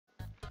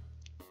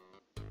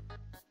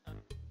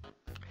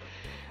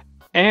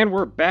And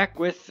we're back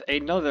with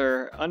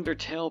another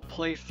Undertale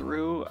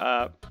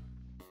playthrough.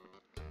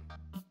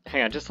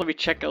 Hang on, just let me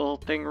check a little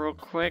thing real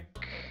quick.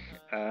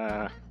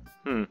 Uh,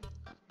 hmm.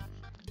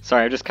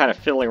 Sorry, I'm just kind of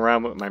fiddling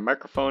around with my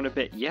microphone a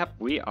bit. Yep,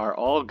 we are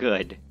all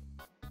good.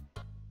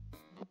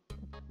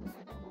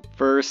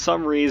 For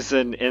some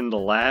reason in the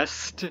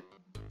last...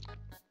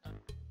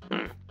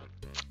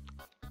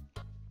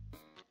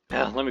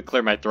 let me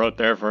clear my throat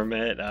there for a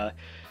minute.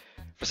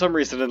 For some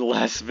reason in the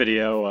last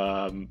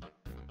video,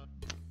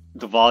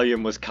 the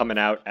volume was coming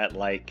out at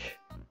like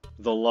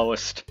the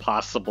lowest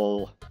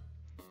possible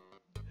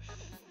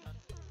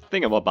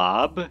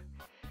thingamabob.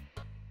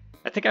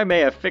 I think I may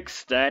have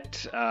fixed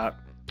that.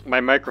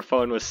 My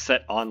microphone was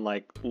set on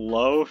like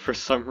low for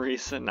some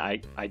reason.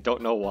 I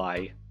don't know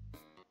why.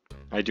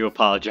 I do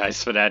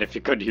apologize for that if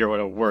you couldn't hear what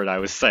a word I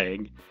was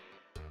saying.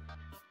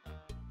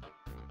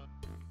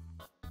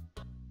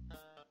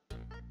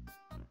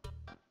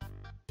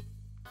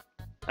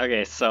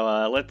 Okay,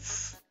 so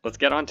let's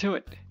get on to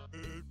it.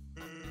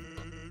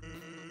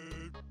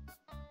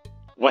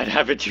 When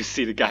haven't you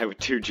seen a guy with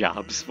 2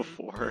 jobs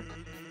before?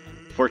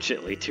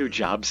 Fortunately, 2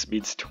 jobs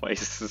means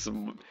twice as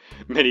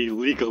many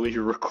legally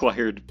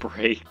required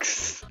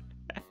breaks.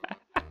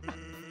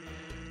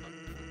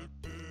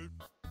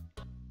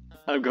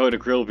 I'm going to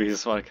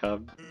Grillby's, wanna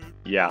come?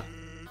 Yeah.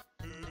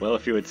 Well,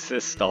 if you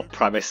insist, I'll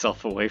pry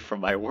myself away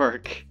from my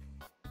work.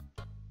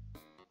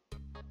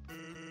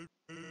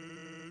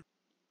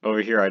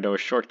 Over here, I know a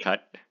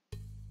shortcut.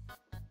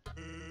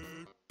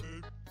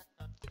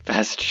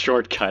 Fast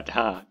shortcut,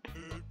 huh?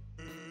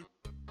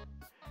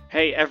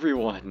 Hey,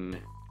 everyone!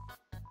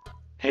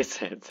 Hey,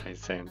 Sans. Hi,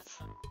 Sans.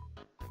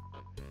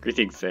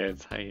 Greetings,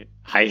 Sans.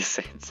 Hi,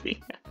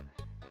 Sansy.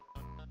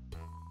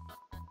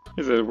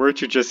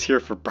 Weren't you just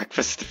here for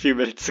breakfast a few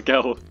minutes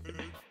ago?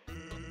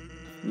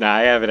 Nah,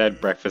 I haven't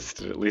had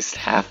breakfast in at least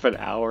half an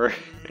hour.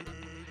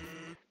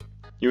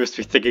 You must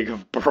be thinking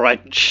of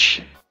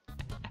brunch.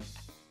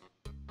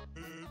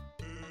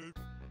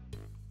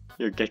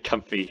 Here, get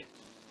comfy.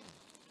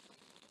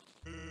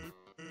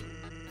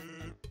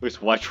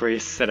 Just watch where you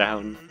sit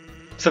down.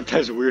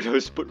 Sometimes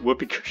weirdos put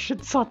whoopee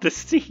cushions on the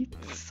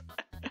seats.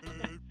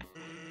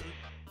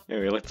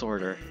 Anyway, let's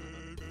order.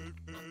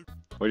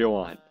 What do you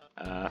want?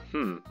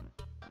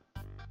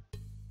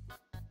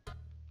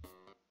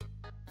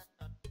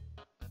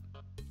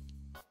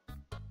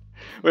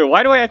 Wait,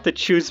 why do I have to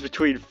choose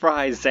between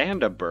fries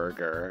and a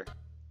burger?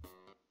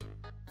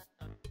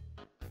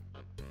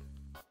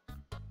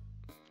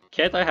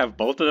 Can't I have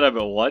both of them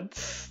at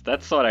once?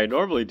 That's what I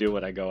normally do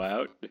when I go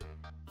out.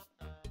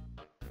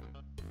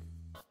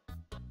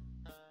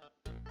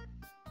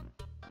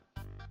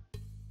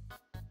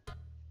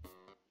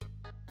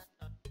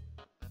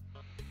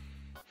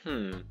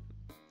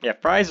 Yeah,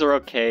 fries are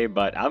okay,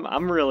 but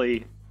I'm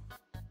really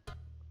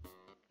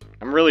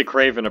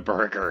craving a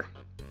burger.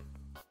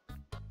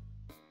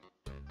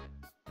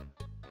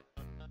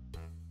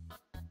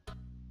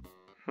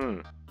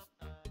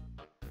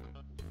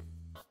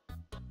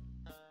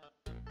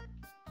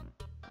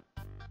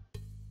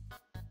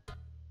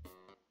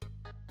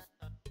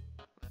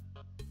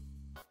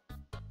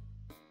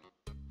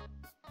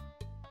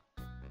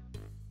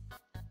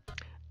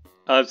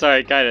 I'm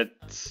sorry, kind of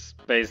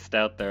spaced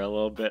out there a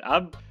little bit.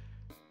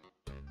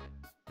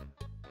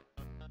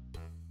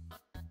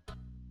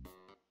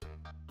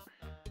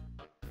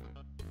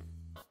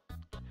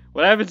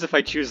 What happens if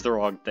I choose the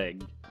wrong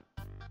thing?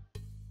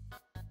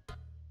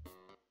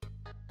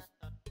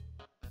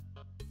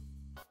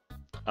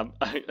 I'm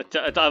looking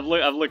it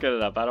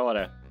up. I don't want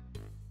to.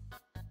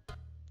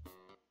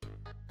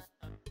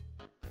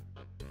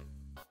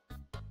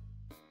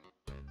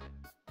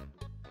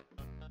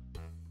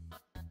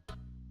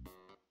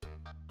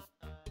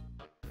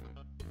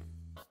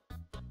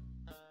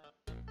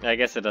 I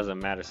guess it doesn't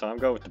matter, so I'm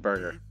going with the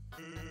burger.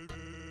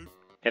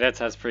 Hey, that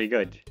sounds pretty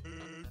good.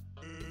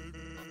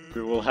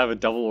 We will have a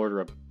double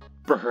order of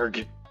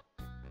burg.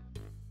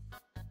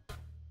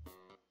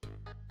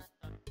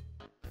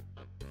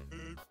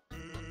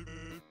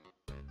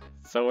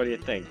 So what do you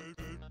think?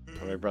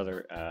 Oh, my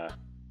brother,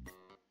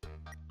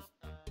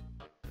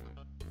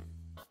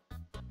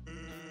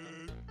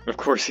 Of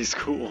course he's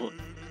cool.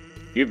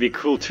 You'd be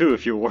cool too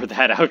if you wore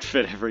that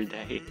outfit every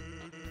day.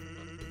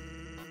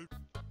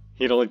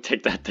 He'd only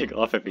take that thing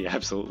off if he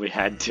absolutely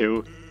had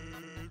to.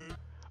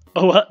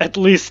 Oh, well, at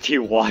least he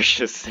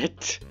washes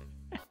it.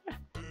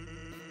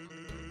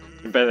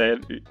 But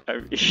then,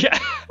 yeah.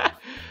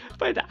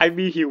 But I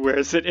mean, he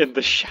wears it in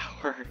the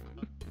shower.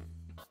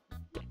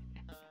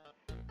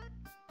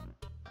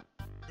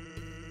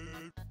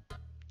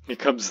 Here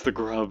comes the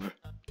grub.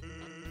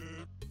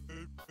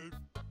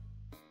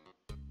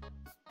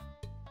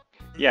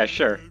 Yeah,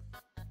 sure.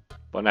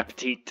 Bon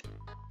appetit.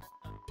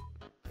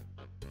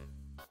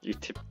 You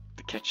tip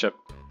the ketchup.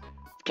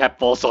 The cap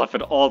falls off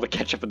and all the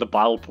ketchup in the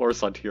bottle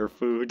pours onto your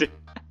food.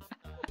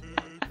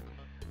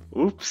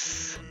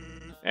 Oops.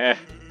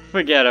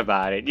 Forget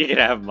about it. You can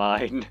have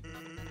mine.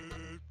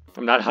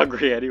 I'm not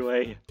hungry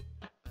anyway.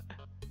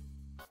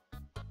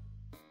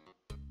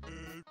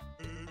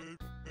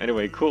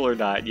 Anyway, cool or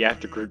not, you have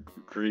to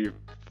grieve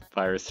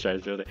Virus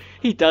tries really.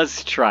 He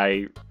does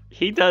try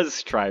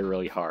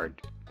really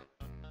hard.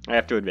 I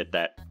have to admit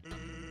that.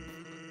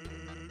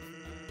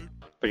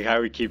 But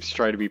how he keeps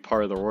trying to be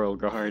part of the Royal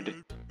Guard.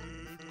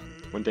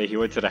 One day he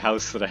went to the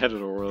house of the head of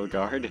the Royal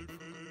Guard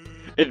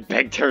and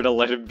begged her to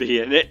let him be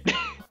in it.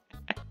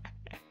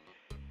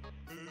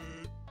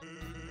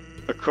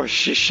 Of course,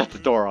 she shut the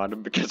door on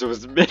him because it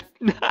was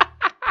midnight.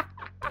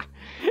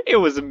 It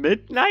was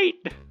midnight.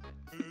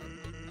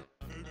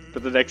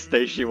 But the next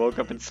day she woke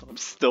up and saw him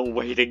still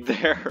waiting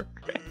there.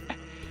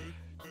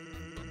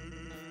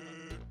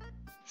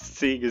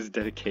 Seeing his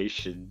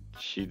dedication,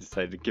 she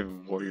decided to give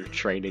him warrior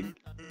training.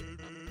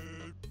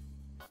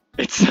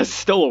 It's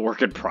still a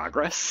work in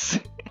progress.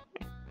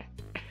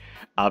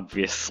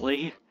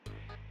 Obviously.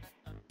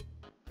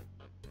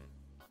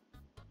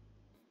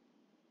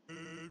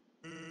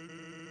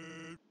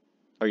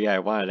 Oh yeah, I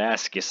wanted to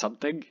ask you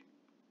something.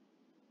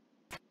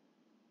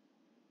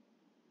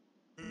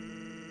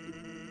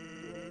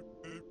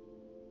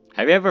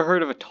 Have you ever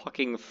heard of a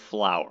talking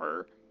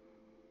flower?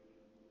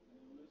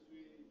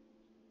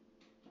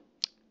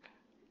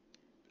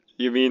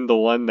 You mean the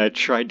one that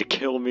tried to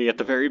kill me at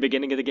the very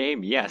beginning of the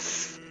game?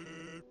 Yes.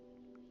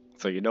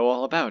 So you know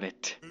all about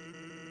it.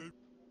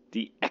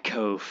 The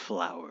Echo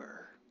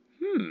Flower.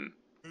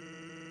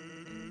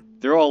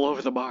 They're all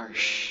over the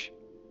marsh.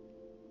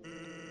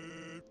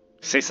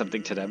 Say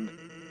something to them,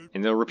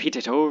 and they'll repeat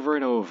it over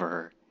and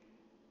over.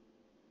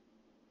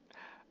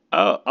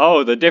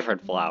 Oh, the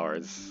different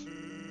flowers.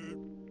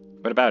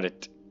 What about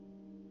it?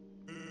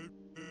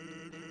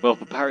 Well,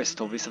 Papyrus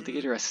told me something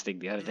interesting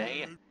the other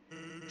day.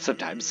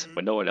 Sometimes,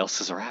 when no one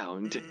else is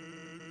around,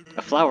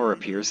 a flower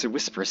appears and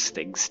whispers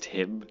things to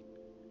him.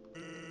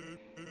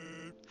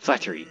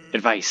 Flattery,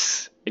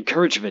 advice,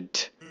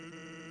 encouragement,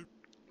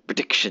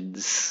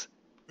 predictions.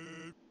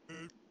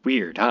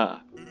 Weird, huh?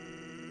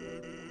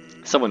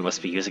 Someone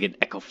must be using an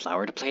echo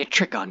flower to play a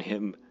trick on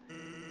him.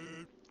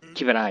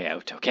 Keep an eye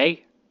out,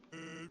 okay?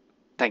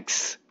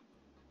 Thanks.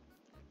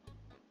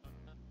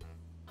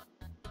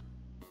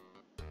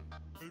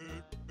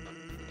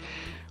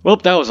 Well,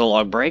 that was a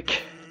long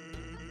break.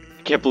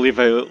 I can't believe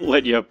I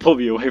let you pull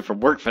me away from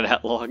work for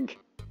that long.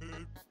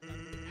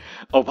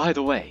 Oh, by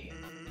the way,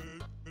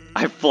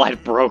 I'm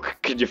flat broke.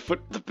 Can you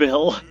foot the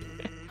bill?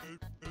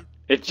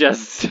 It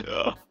just...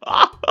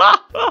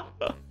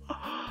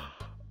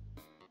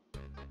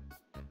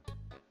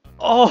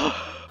 Oh!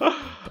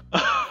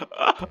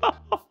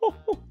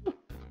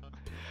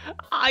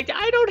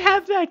 I don't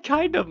have that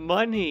kind of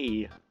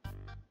money.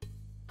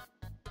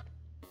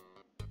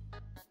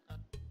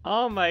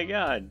 Oh my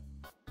god.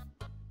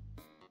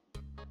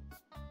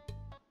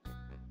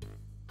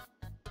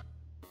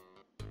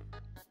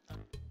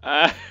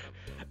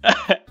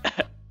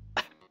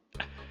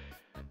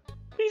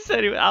 He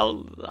said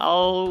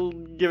I'll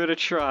give it a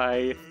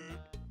try.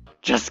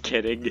 Just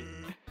kidding. I'm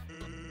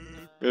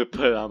gonna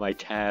put it on my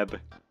tab.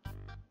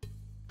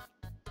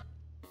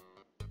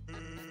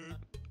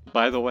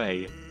 By the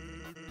way,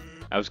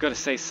 I was gonna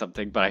say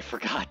something, but I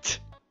forgot.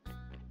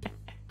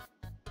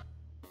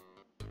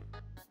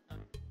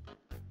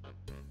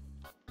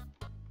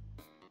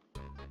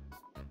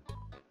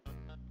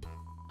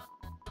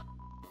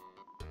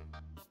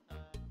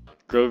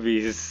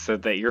 Grovey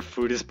said that your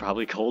food is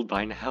probably cold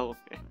by now.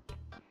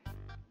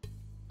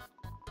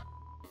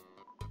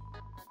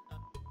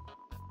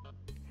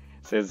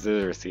 Says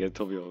literacy, I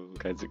told me all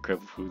kinds of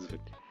incredible foods, but...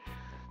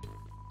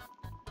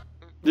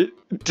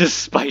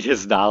 Despite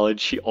his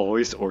knowledge, he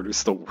always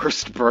orders the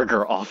worst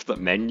burger off the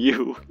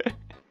menu.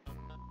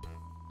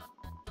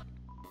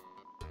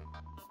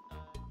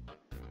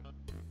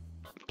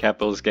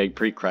 Capitals getting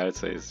pre-crowded,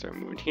 so is there a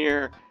moon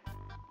here?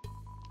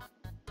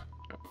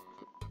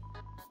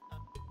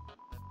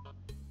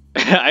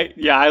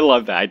 Yeah, I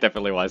love that. I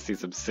definitely want to see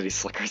some city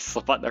slickers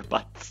slip on their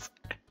butts.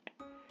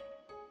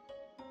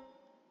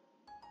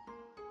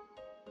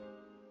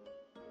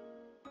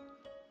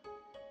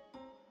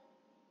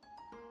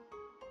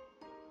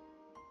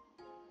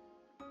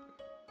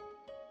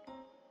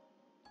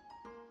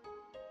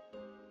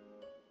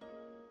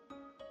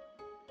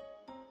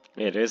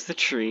 It is the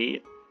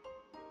tree.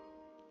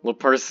 Little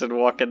person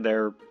walking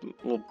their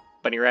little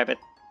bunny rabbit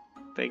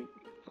thing.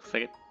 Looks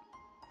like it.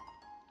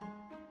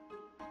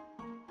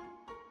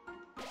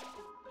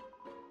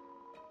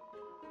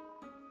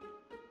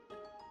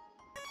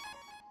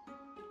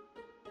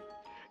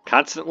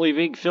 Constantly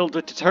being filled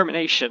with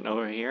determination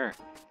over here.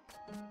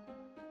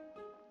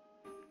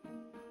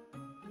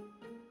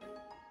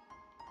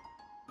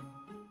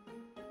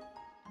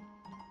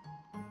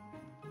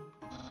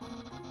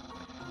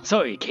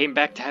 So, you came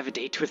back to have a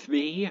date with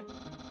me?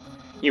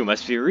 You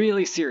must be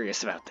really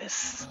serious about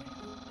this.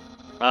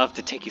 I'll have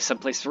to take you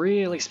someplace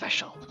really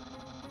special.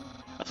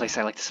 A place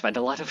I like to spend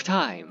a lot of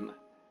time.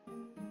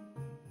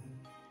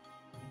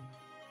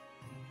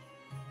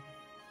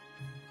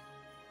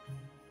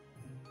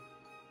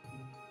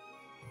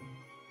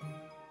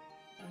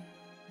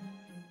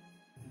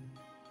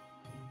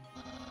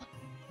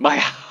 My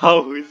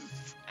house!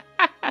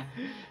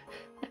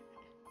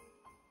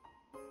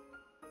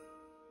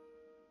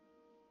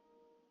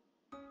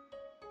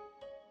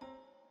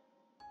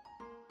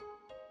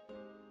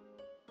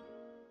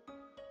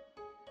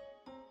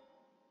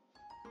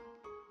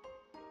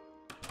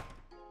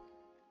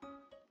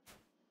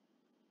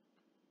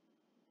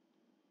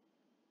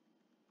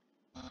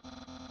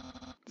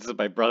 This is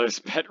my brother's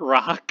pet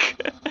rock.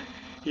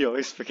 He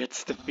always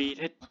forgets to feed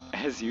it.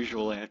 As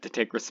usual, I have to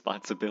take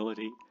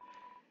responsibility.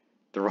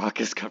 The rock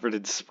is covered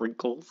in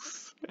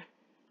sprinkles.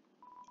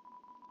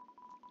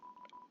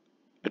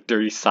 A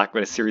dirty sock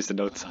with a series of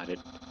notes on it.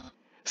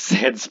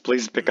 Sans,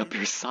 please pick up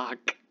your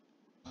sock.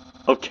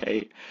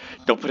 Okay.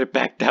 Don't put it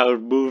back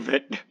down, move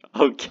it.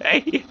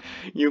 Okay.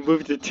 You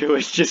moved it to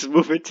it, just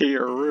move it to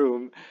your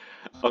room.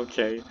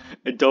 Okay.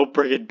 And don't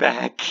bring it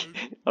back.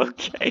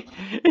 Okay.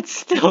 It's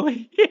still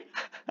here.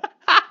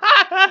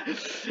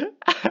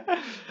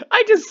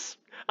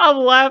 I'm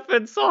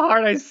laughing so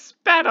hard I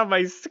spat on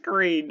my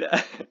screen.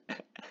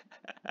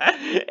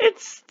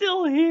 It's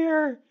still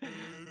here.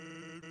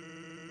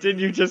 Didn't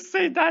you just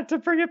say not to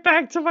bring it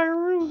back to my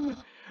room?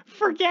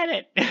 Forget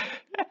it.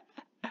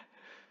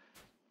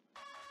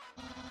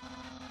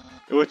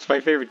 What's my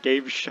favorite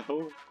game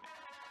show?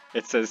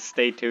 It says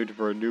stay tuned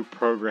for a new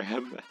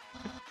program.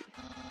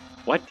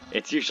 What?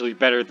 It's usually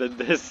better than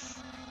this.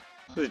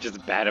 This is just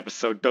a bad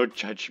episode, don't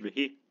judge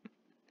me.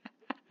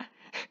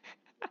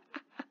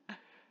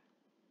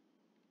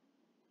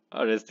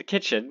 Oh, there's the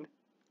kitchen.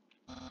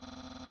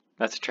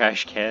 That's a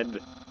trash can.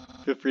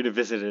 Feel free to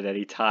visit it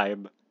any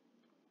time.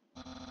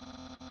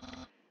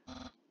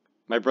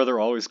 My brother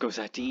always goes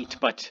out to eat,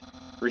 but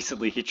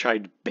recently he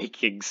tried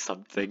baking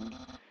something.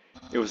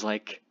 It was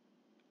like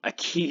a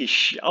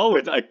quiche. Oh,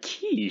 it's a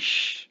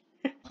quiche!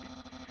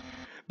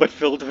 But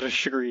filled with a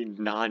sugary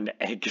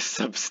non-egg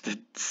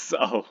substance.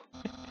 Oh,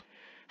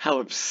 how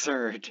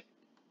absurd.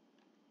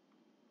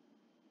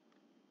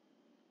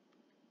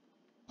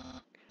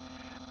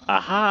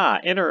 Aha!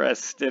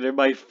 Interested in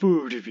my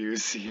food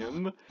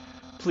museum?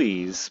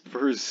 Please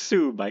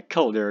pursue my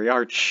culinary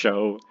arts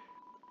show.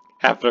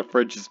 Half the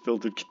fridge is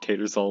filled with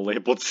containers all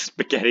labeled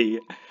spaghetti.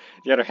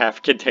 The other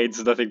half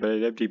contains nothing but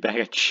an empty bag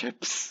of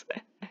chips.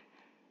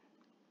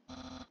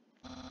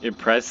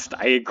 Impressed,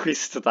 I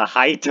increased the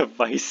height of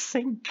my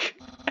sink.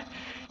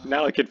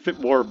 Now I can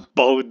fit more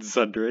bones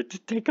under it to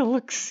take a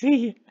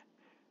look-see.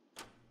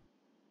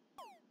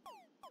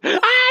 Ah,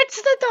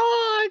 it's the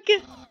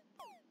dog!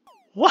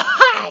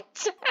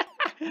 What?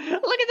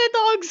 Look at the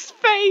dog's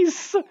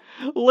face!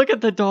 Look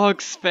at the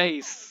dog's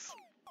face!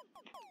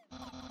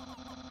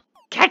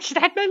 Catch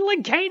that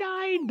meddling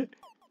canine!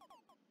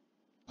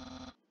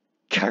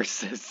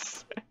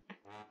 Curses.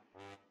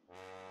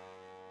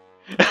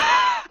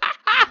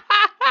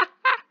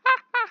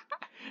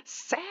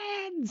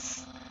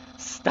 Sans!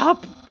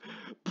 Stop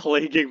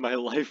plaguing my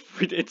life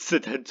with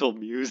incidental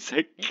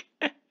music.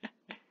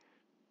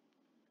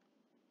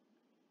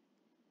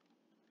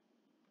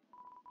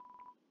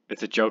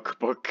 It's a joke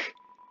book.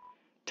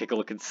 Take a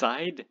look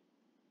inside.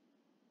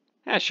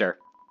 Ah, sure.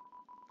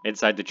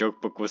 Inside the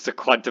joke book was the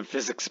quantum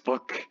physics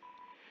book.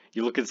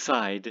 You look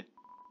inside.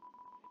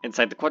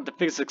 Inside the quantum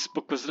physics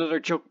book was another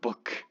joke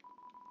book.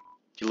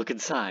 You look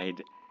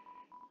inside.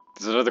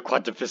 There's another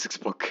quantum physics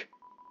book.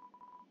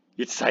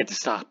 You decide to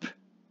stop.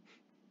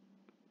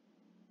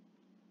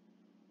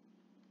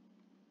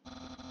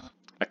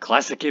 A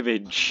classic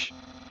image.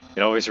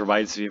 It always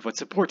reminds me of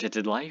what's important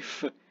in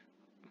life.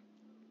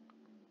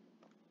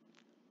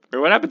 Wait,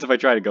 what happens if I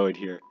try to go in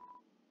here?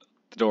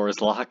 The door is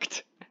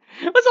locked.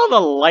 What's all the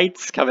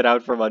lights coming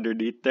out from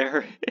underneath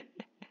there?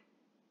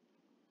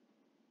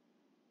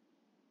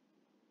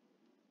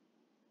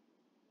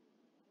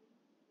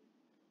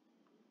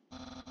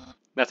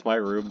 That's my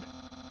room.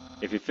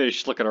 If you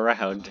finish looking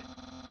around,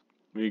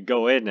 we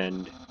go in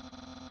and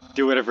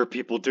do whatever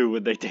people do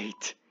when they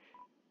date.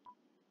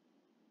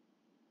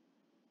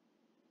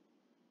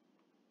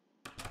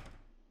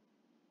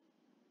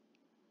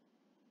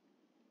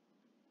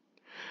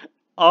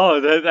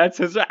 Oh, that's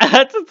his.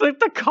 That's like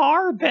the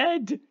car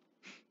bed.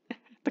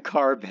 The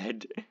car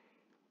bed.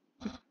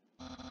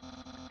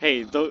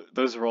 Hey,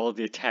 those were all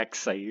the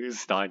attacks I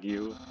used on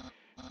you.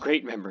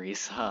 Great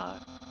memories, huh?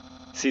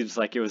 Seems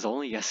like it was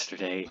only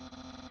yesterday,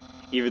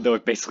 even though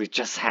it basically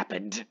just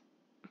happened.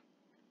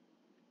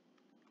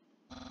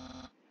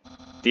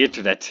 The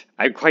internet.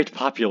 I'm quite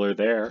popular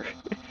there.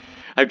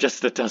 I'm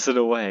just a dozen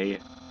away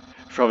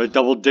from a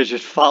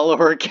double-digit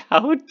follower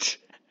count.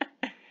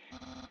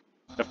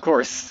 Of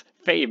course,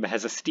 fame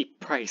has a steep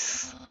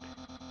price.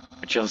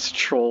 A jealous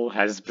troll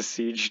has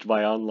besieged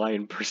my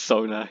online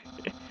persona,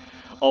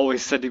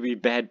 always sending me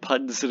bad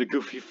puns in a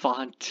goofy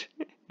font.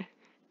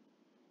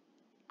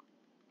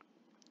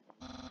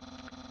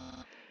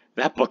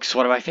 That book's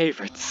one of my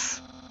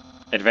favorites.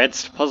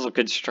 Advanced Puzzle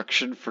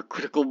Construction for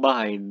Critical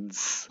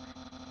Minds.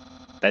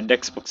 That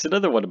next book's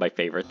another one of my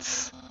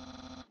favorites.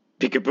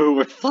 Peekaboo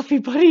with Fluffy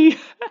Buddy.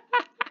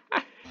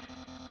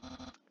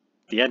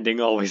 The ending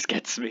always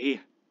gets me.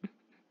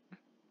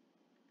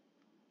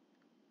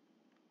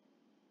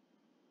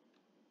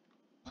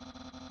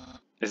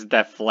 Isn't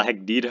that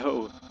flag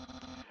neato?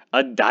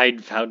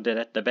 Undyne found it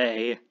at the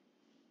bay.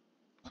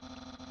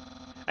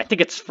 I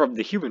think it's from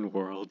the human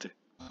world.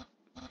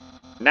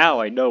 Now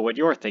I know what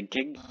you're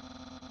thinking.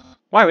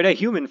 Why would a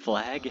human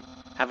flag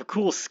have a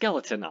cool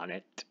skeleton on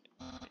it?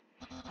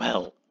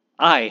 Well,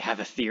 I have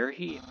a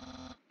theory.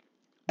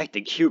 I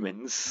think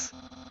humans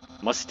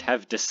must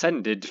have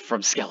descended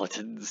from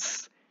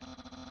skeletons.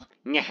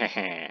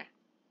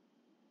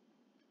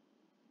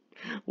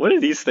 What are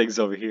these things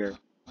over here?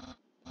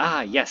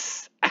 Ah,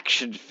 yes,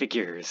 action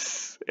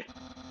figures.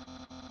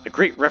 A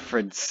great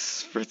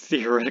reference for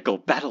theoretical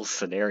battle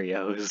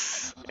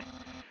scenarios.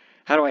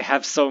 How do I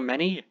have so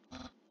many?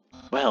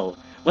 Well,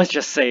 let's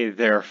just say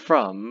they're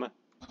from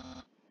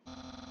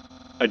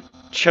a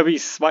chubby,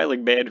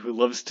 smiling man who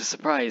loves to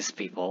surprise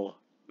people.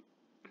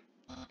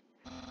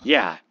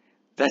 Yeah,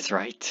 that's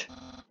right.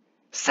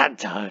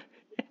 Santa.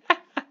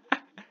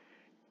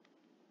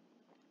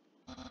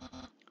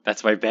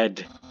 That's my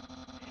bed.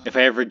 If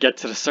I ever get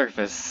to the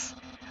surface,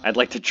 I'd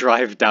like to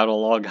drive down a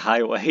long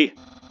highway.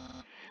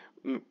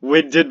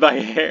 Wind in my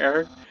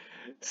hair,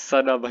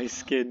 sun on my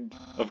skin.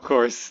 Of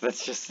course,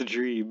 that's just a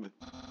dream.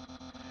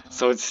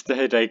 So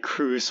instead, I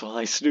cruise while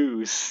I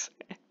snooze.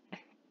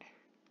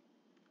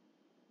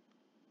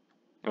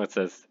 What's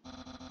this?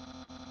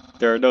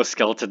 There are no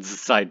skeletons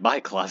inside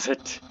my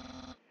closet.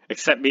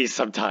 Except me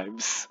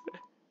sometimes.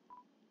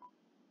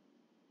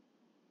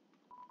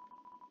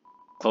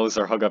 Clothes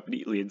are hung up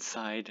neatly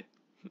inside.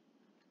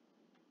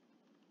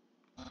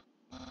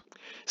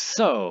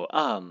 So,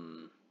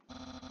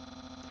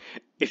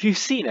 if you've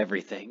seen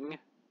everything,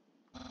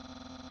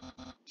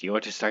 do you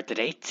want to start the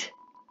date?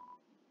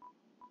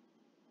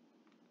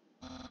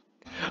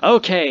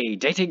 Okay,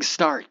 dating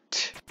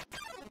start.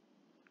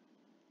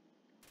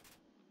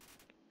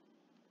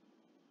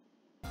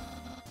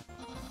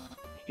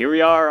 Here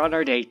we are on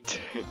our date.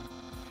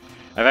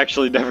 I've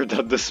actually never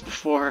done this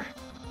before.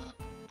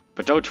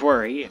 But don't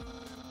worry.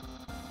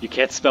 You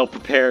can't spell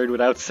prepared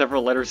without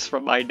several letters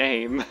from my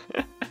name.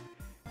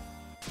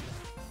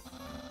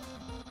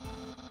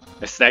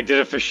 I snagged an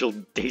official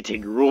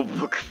dating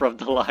rulebook from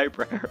the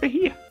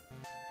library.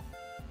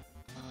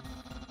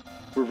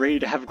 We're ready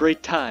to have a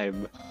great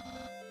time.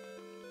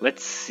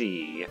 Let's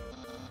see.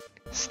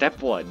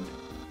 Step 1.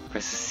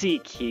 Press the C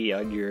key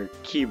on your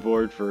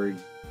keyboard for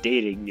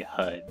dating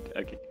HUD.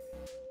 Okay.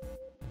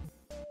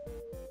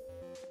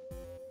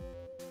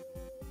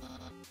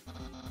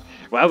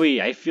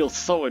 Wowie, I feel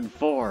so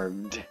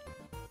informed.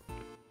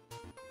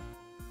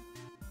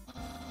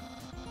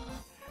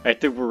 I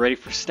think we're ready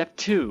for step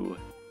 2.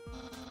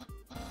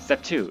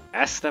 Step 2.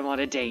 Ask them on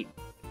a date.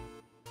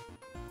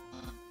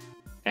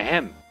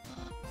 Ahem.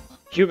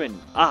 Human,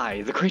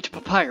 I, the Great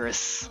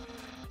Papyrus,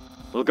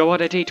 will go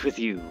on a date with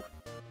you.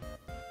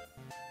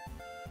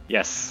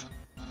 Yes.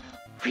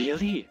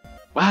 Really?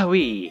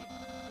 Wowie!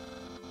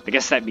 I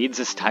guess that means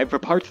it's time for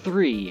part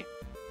 3.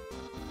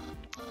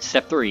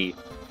 Step 3.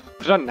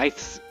 Put on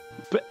nice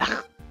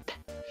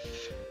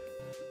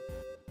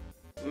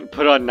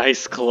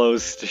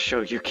clothes to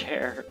show you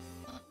care.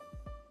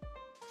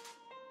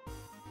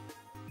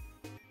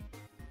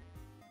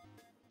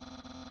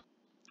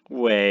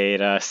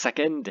 Wait a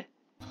second.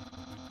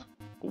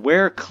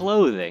 Wear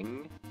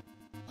clothing.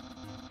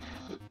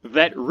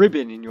 That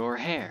ribbon in your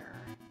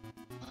hair.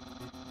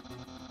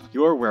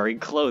 You're wearing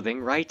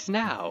clothing right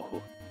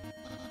now.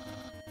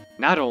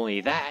 Not only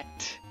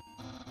that,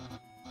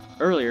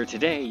 earlier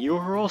today you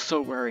were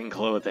also wearing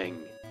clothing.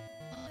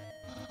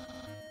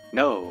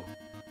 No,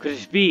 could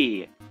it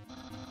be?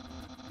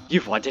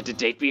 You've wanted to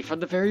date me from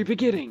the very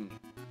beginning.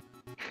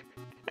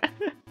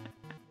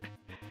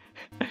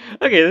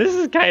 Okay, this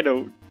is kind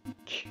of...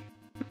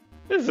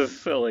 This is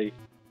silly.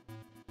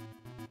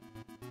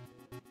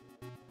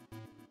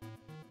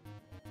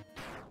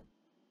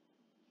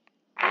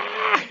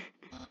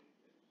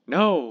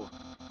 No!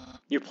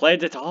 You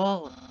planned it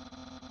all?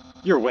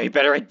 You're way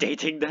better at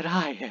dating than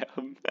I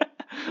am.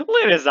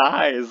 Look at his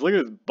eyes. Look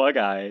at his bug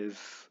eyes.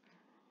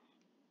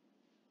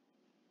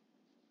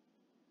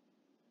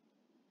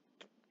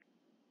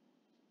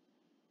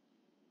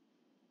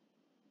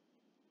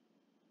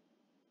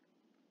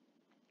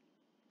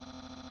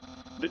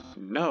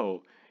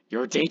 No,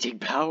 your dating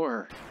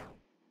power.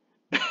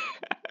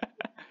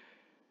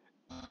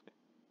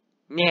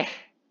 Nyeh.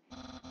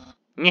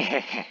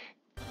 Nyeh.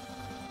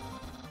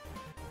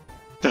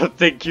 Don't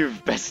think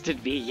you've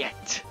bested me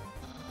yet.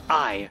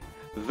 I,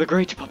 the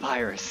Great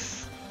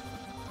Papyrus,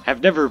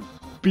 have never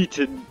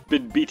been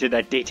beaten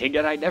at dating,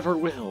 and I never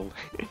will.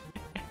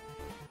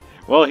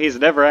 Well, he's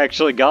never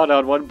actually gone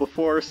on one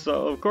before,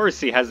 so of course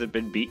he hasn't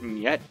been beaten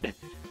yet.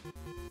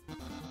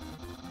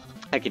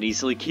 I can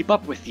easily keep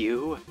up with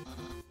you.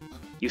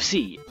 You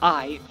see,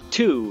 I,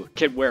 too,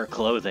 can wear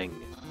clothing.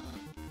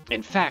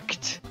 In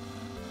fact,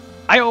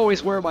 I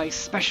always wear my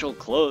special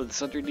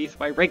clothes underneath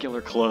my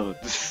regular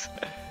clothes.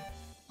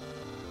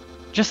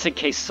 Just in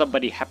case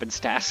somebody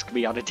happens to ask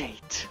me on a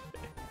date.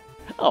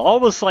 Oh,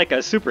 almost like a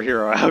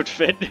superhero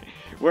outfit.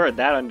 Wearing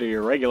that under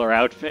your regular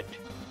outfit.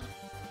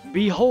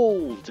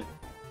 Behold!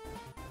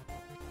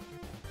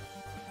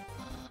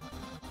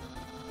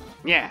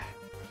 Yeah.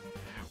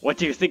 What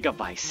do you think of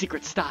my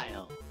secret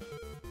style?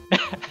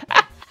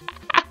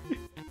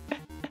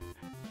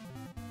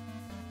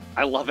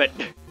 I love it.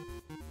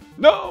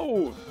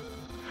 No!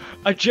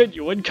 A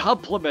genuine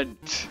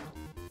compliment!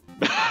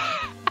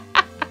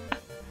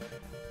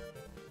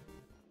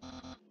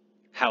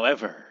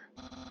 However,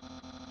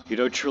 You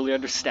don't truly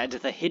understand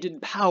the hidden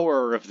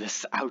power of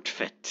this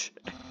outfit.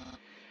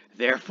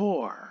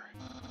 Therefore,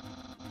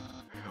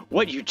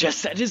 what you just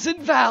said is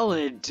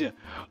invalid!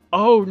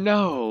 Oh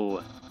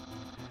no!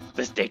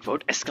 This date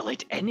won't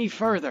escalate any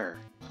further.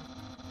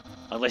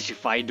 Unless you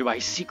find my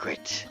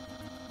secret.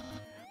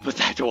 But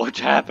that won't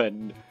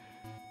happen.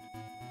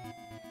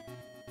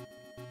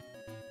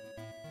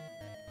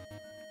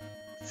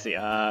 Let's see,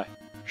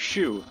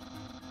 shoe.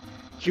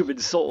 Human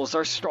souls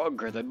are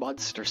stronger than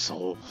monster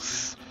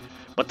souls.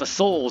 But the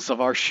souls of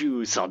our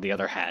shoes, on the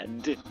other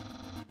hand,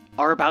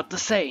 are about the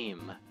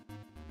same.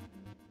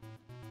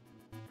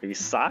 Maybe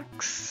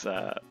socks?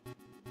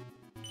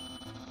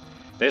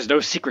 There's no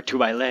secret to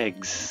my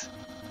legs.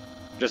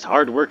 Just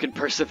hard work and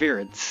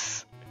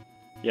perseverance.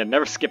 Yeah,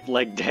 never skip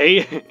leg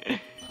day.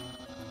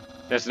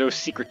 There's no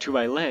secret to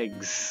my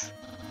legs.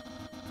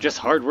 Just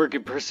hard work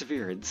and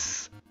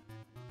perseverance.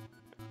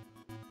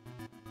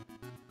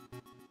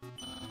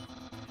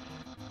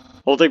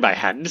 Holding my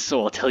hand,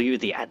 so I'll tell you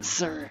the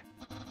answer?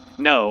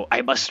 No,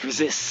 I must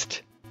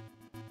resist.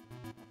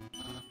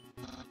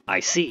 I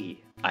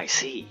see, I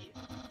see.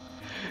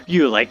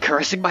 You like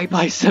caressing my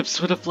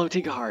biceps with a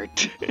floating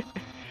heart.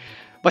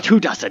 But who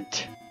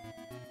doesn't?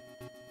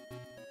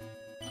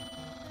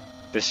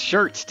 This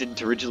shirt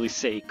didn't originally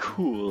say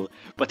cool,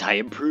 but I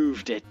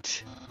improved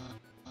it.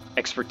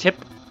 Expert tip,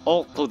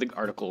 all clothing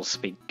articles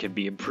can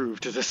be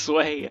improved this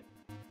way.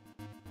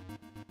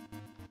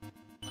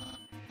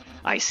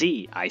 I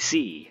see, I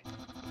see.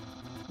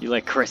 You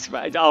like caressing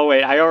my... Oh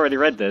wait, I already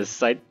read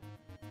this.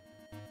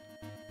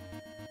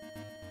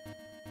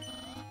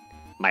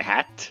 My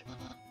hat?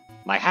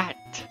 My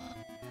hat!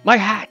 My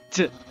hat!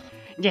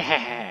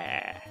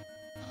 Yeah!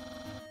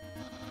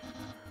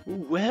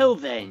 Well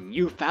then,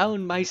 you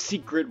found my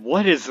secret.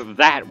 What is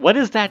that? What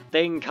is that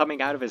thing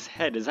coming out of his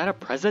head? Is that a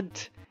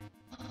present?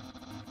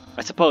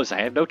 I suppose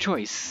I have no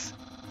choice.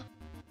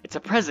 It's a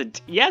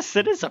present. Yes,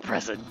 it is a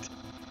present.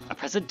 A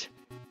present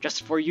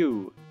just for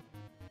you.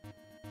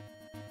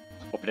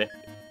 Open it.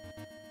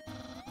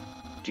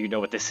 Do you know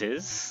what this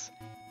is?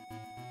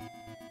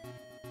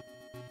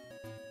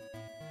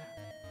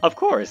 Of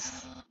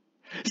course.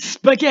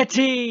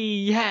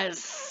 Spaghetti!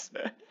 Yes!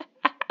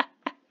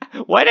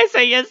 Why did I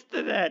say yes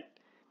to that?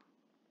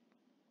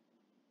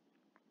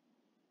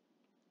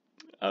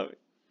 Oh,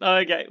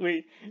 okay,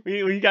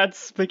 we got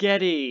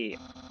spaghetti.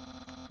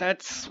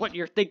 That's what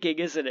you're thinking,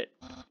 isn't it?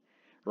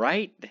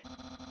 Right?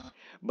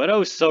 But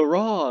oh, so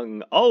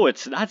wrong. Oh,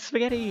 it's not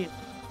spaghetti.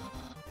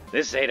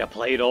 This ain't a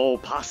plain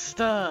old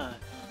pasta.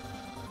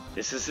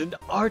 This is an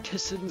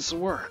artisan's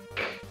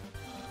work.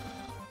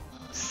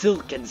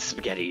 Silken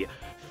spaghetti,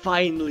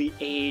 finely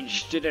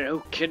aged in an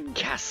oaken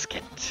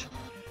casket,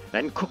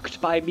 then cooked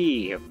by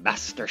me,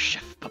 Master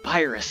Chef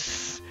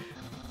Papyrus.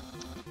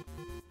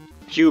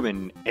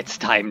 Human, it's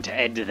time to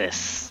end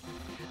this.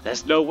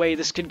 There's no way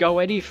this can go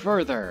any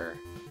further.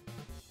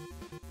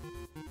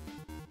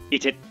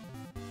 Eat it.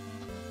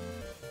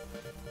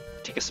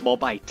 Take a small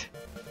bite.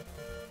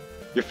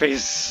 Your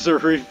face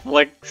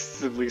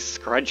reflexively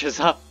scrunches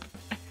up.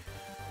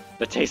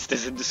 The taste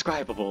is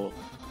indescribable.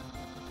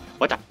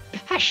 What a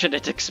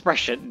passionate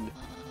expression!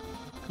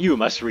 You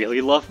must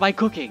really love my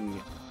cooking.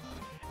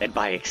 And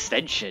by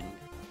extension,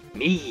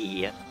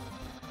 me.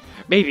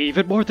 Maybe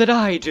even more than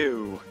I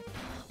do.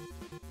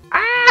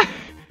 Ah!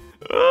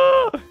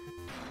 Oh!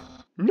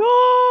 No!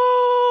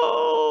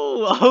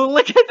 Oh,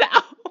 look at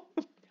that!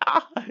 Oh,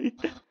 God.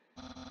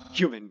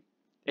 Human,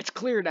 it's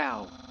clear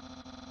now.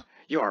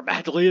 You are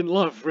madly in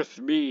love with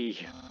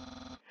me.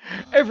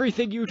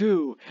 Everything you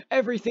do,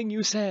 everything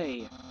you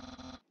say,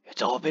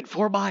 it's all been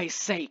for my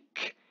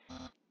sake.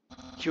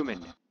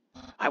 Human,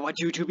 I want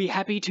you to be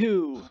happy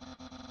too.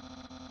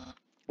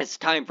 It's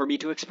time for me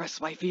to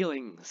express my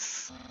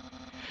feelings.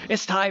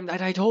 It's time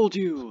that I told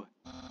you.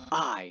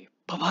 I,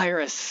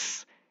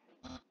 Papyrus.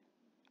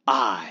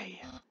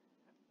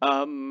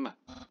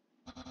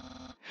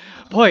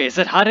 Boy, is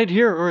it hot in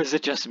here or is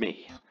it just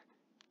me?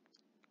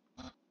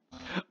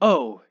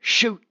 Oh,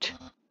 shoot.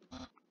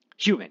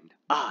 Human,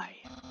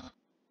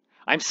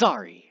 I'm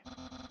sorry.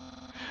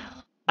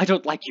 I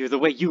don't like you the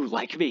way you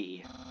like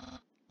me.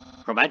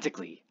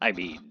 Romantically, I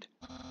mean,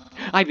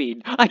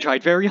 I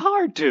tried very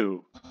hard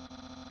to.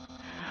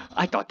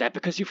 I thought that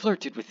because you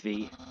flirted with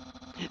me,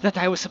 that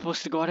I was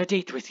supposed to go on a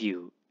date with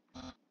you.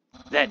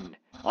 Then,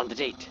 on the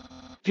date,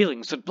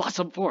 feelings would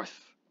blossom forth.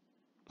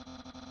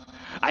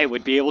 I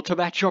would be able to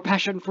match your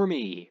passion for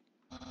me.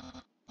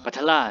 But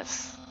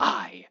alas,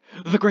 I,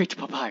 the great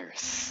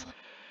Papyrus,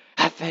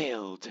 have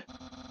failed.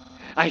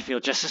 I feel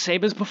just the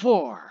same as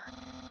before.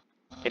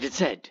 And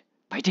instead,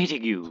 by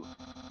dating you,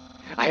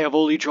 I have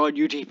only drawn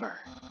you deeper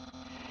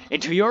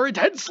into your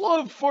intense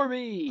love for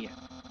me.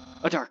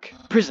 A dark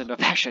prison of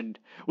passion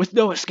with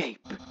no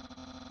escape.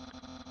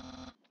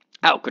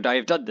 How could I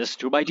have done this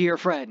to my dear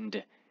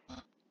friend?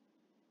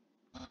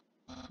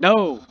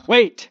 No,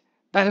 wait,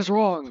 that is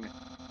wrong.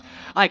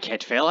 I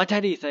can't fail at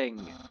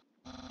anything.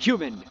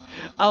 Human,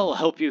 I'll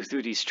help you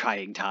through these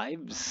trying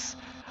times.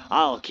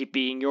 I'll keep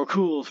being your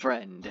cool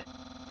friend,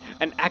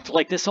 and act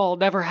like this all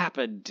never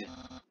happened.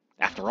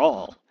 After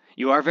all,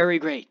 you are very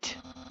great.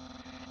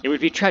 It would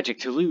be tragic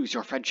to lose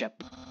your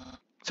friendship.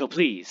 So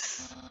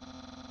please,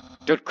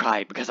 don't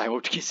cry because I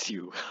won't kiss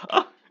you.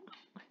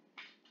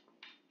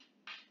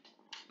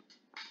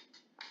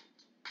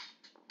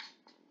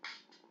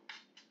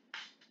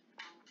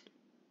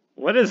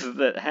 What is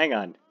that? Hang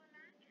on.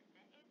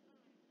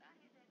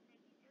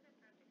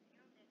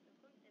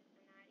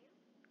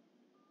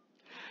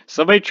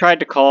 Somebody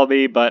tried to call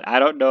me, but I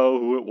don't know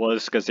who it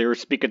was because they were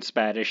speaking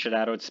Spanish and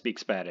I don't speak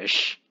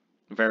Spanish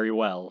very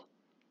well.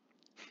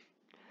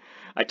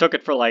 I took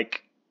it for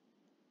like,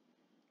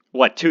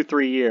 what, 2,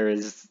 3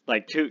 years?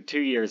 Like two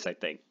years, I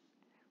think.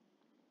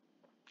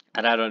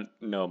 And I don't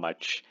know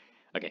much.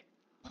 Okay.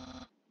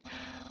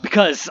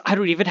 Because I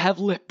don't even have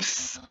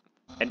lips.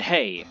 And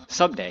hey,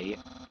 someday,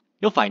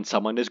 you'll find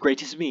someone as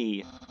great as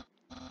me.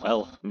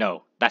 Well,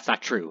 no, that's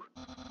not true.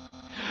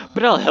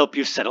 But I'll help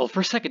you settle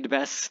for second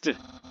best.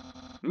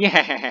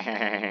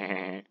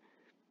 Yeah.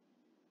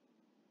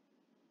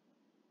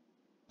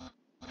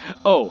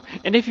 Oh,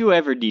 and if you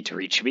ever need to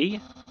reach me,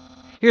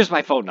 here's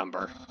my phone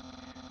number.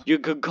 You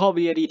can call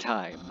me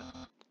anytime.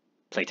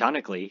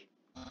 Platonically.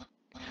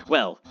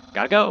 Well,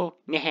 gotta go.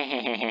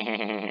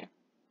 Wait,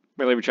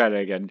 let me try that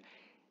again.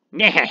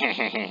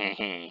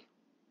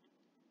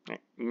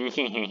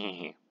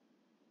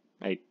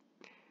 I,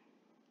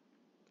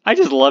 I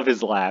just love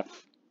his laugh.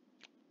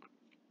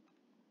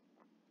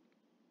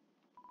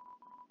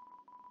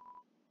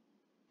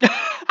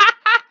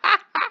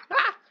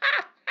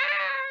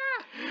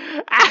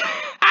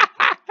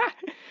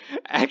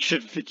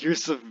 Action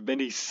figures of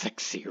many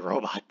sexy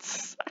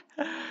robots.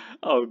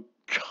 Oh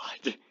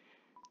god.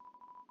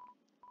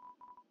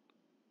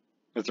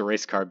 It's a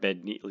race car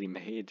bed neatly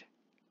made.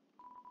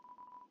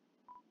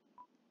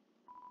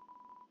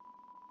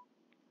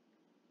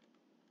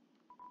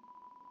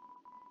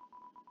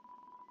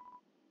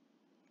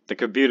 The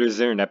computer's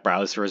internet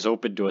browser is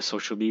open to a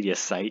social media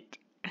site.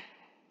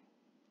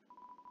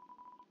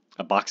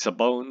 A box of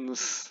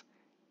bones.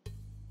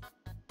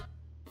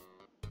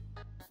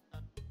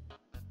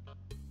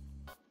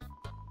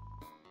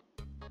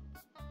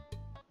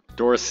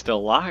 Door's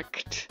still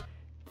locked.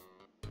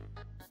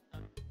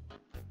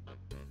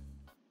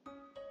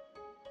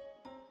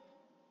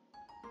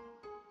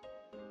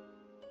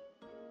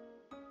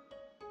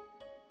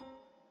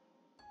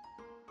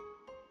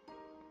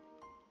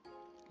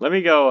 Let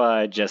me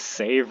go just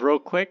save real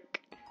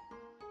quick.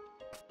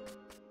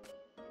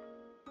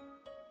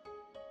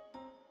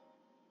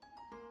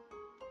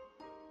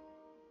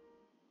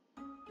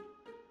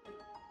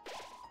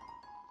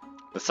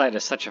 The sight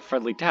of such a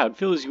friendly town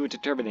fills you with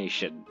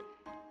determination.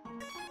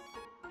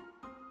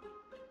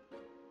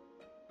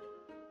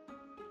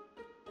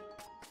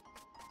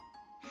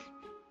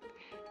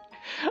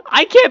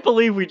 I can't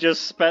believe we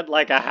just spent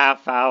like a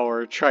half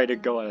hour trying to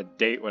go on a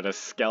date with a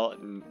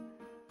skeleton.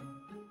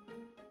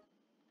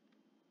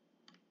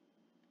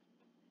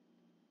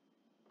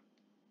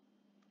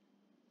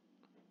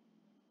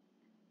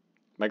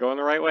 Am I going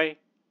the right way?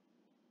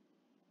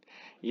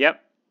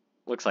 Yep,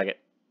 looks like it.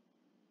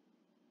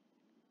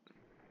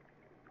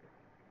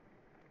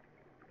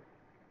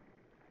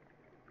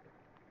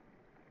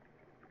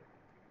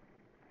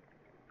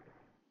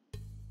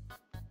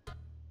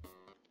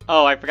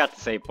 Oh, I forgot the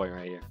save point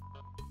right here.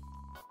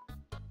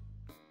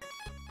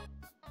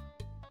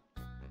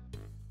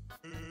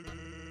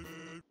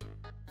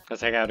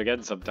 Let's hang out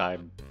again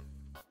sometime.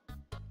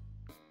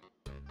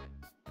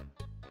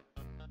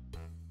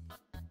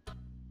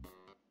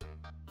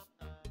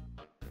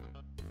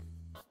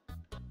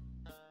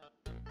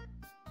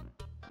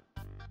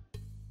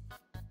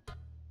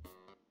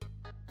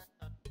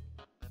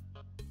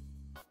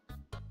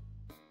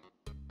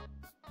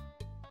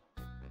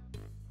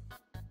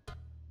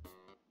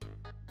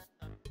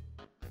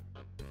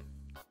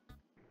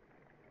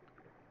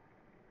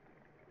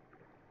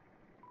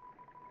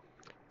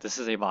 This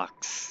is a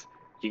box.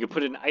 You can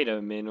put an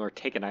item in or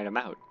take an item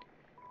out.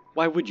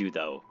 Why would you,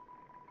 though?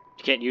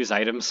 You can't use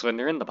items when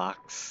they're in the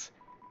box.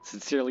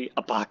 Sincerely,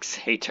 a box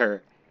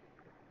hater.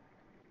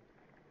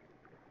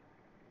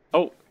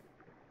 Oh.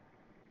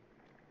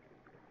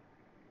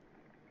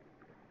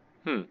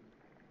 Hmm.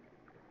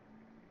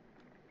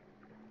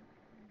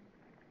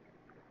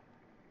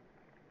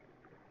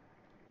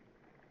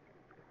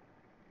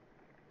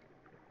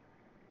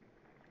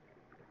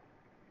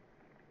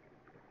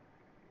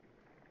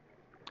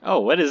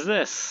 Oh, what is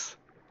this?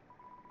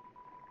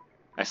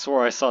 I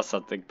swore I saw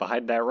something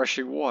behind that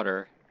rushing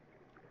water.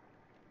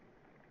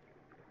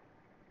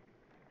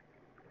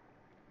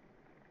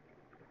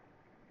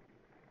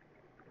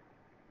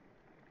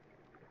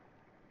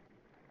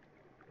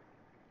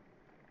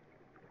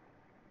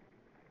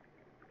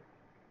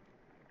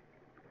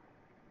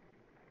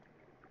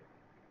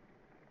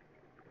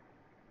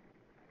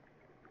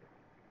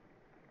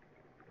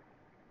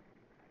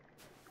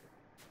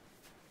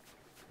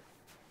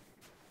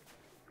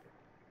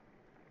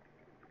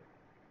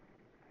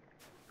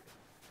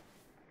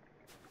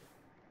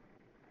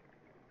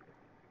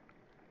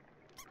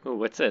 Oh,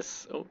 what's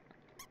this? Oh.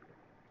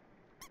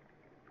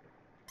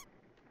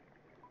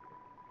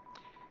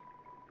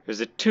 There's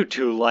a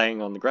tutu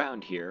lying on the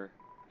ground here.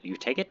 You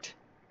take it?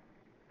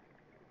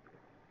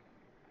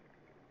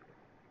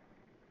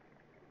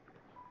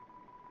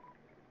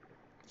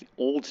 The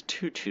old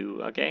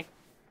tutu, okay.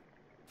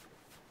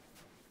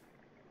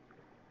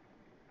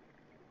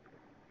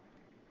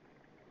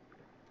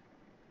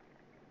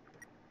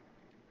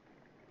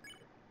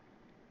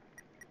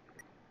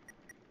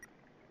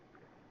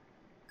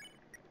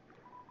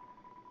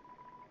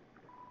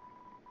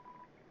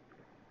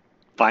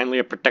 Finally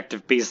a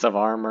protective piece of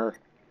armor.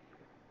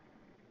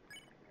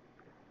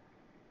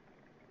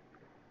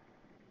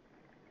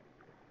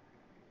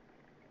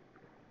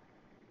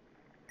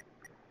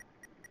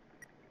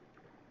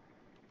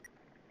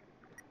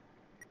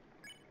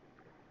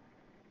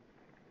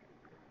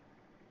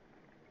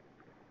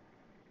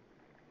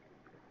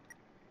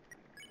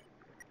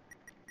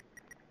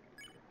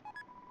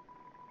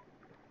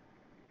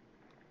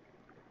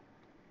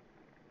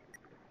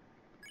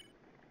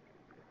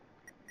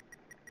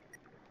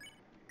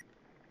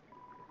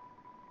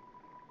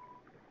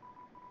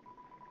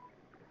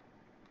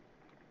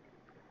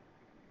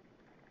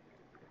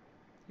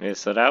 Okay,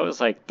 so that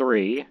was like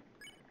 3.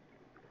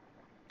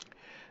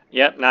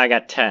 Yep, now I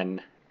got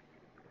 10.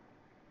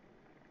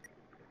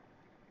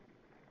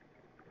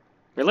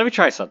 Wait, let me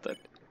try something.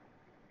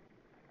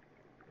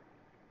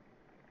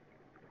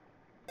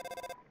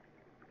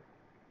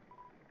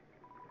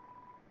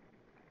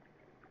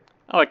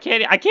 Oh, I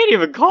can't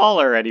even call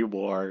her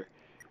anymore.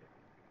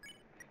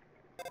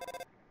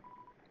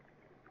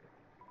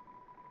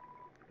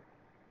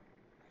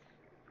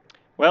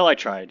 Well, I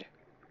tried.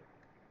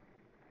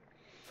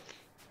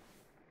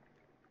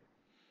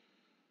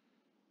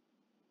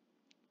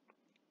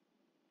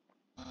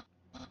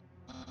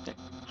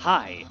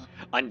 Hi,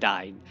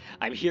 Undyne.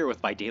 I'm here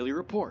with my daily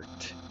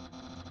report.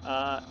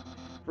 Uh,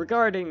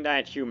 regarding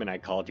that human I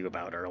called you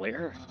about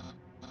earlier.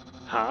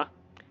 Huh?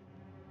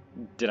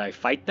 Did I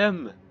fight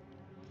them?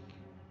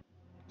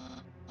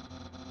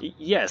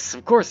 Yes,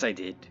 of course I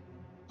did.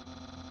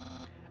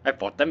 I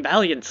fought them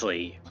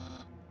valiantly.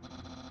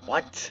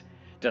 What?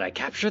 Did I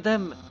capture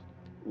them?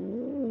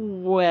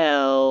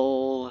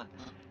 Well...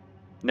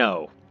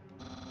 No.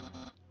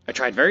 I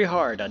tried very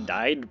hard,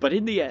 Undyne, but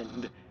in the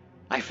end,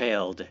 I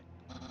failed.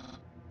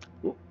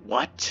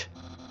 What?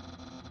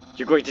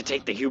 You're going to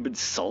take the human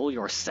soul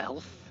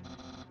yourself?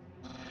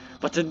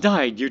 But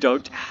Undyne, you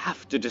don't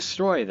have to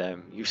destroy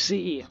them, you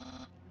see.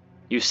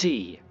 You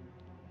see.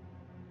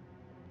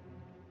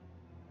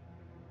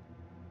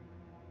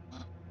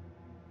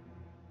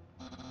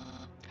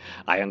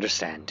 I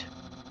understand.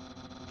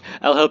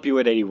 I'll help you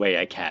in any way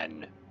I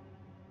can.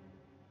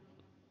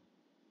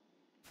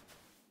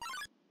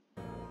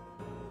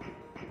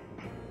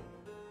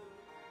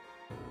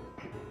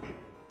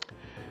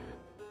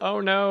 Oh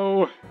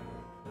no!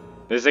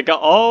 There's a go-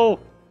 Oh!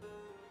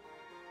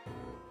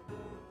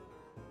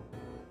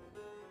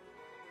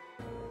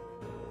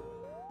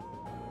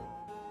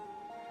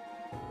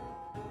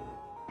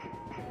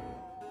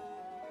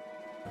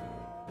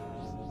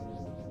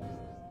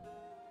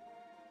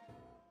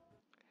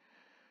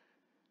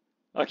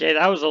 Okay,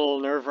 that was a little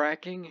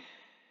nerve-wracking.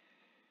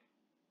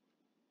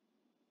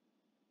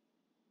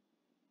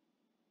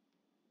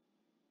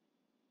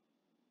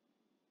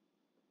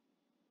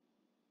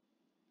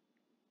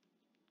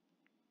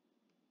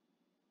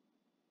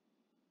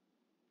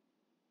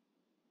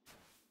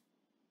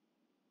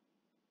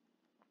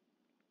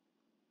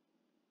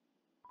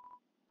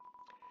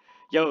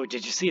 Yo,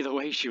 did you see the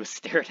way she was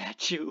staring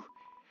at you?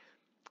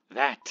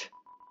 That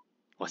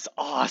was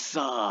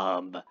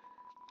awesome!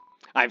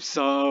 I'm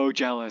so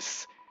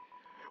jealous.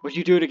 What'd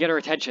you do to get her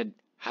attention?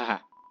 Haha.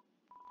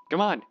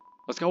 Come on,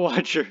 let's go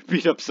watch her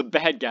beat up some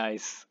bad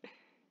guys.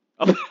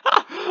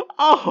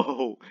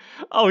 Oh!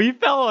 Oh, he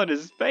fell on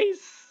his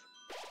face!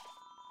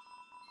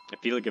 A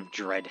feeling of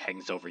dread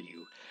hangs over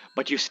you,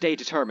 but you stay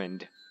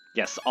determined.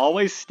 Yes,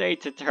 always stay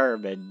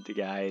determined,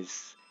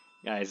 guys.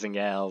 Guys and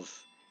gals.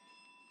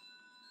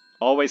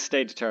 Always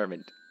stay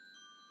determined.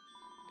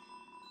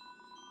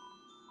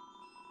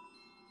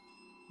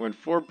 When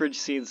 4 bridge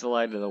seeds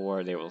align to the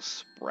war, they will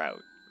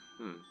sprout.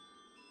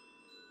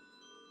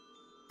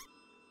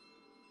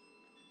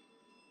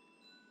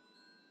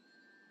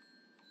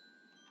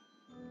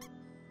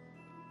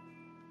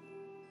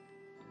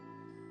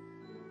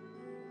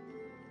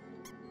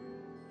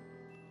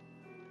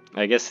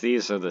 I guess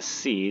these are the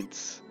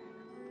seeds.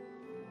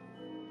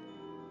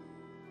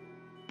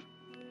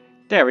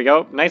 There we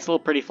go. Nice little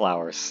pretty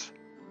flowers.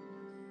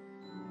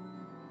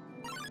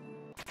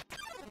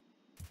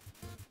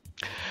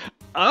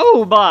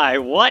 Oh my,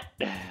 what?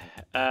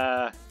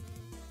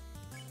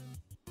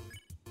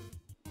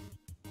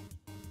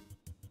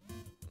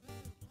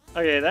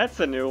 Okay, that's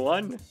a new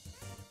one.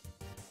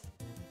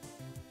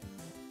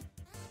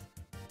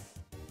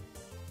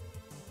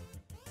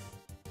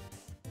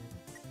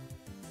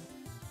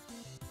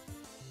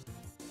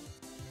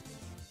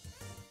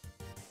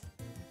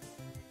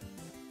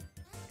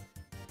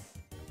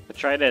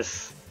 Try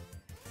this.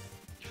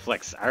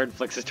 Flex. Iron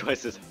Flex is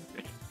twice as...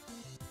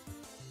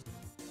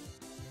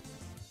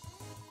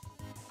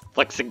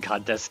 Flexing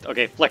contest.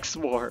 Okay, flex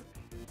more.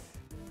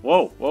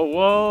 Whoa, whoa,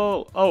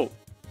 whoa! Oh!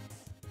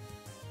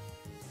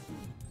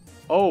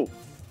 Oh!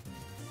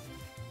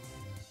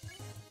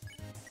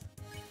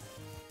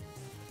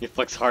 You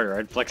flex harder,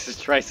 I'd flex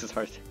twice as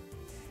hard.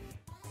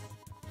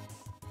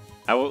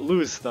 I won't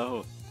lose,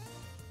 though.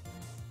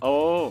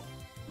 Oh!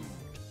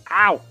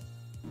 Ow!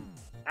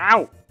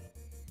 Ow!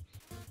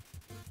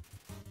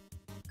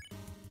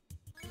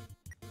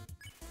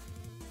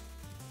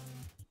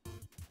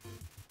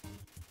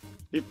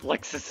 He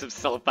flexes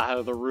himself out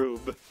of the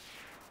room.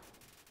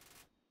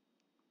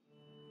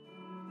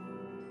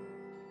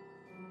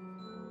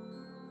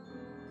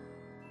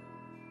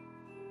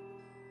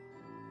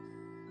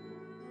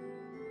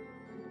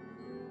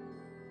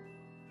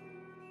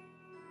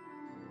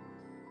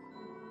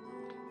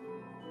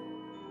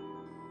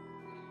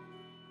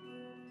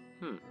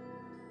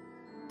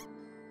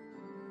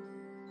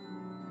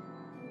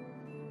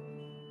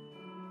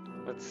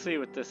 Let's see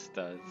what this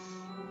does.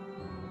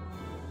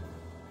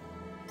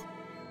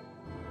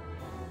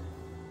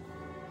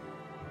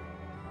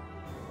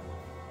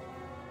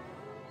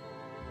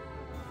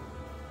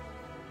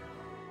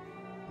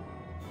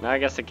 Now I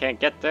guess I can't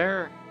get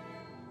there.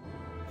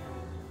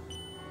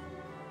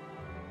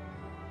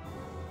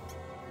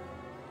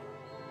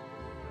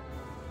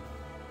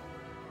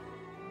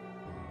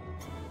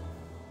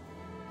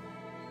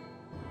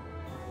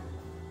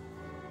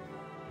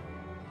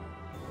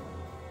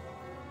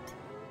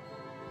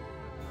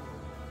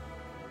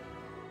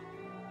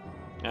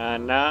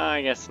 No,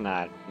 I guess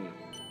not.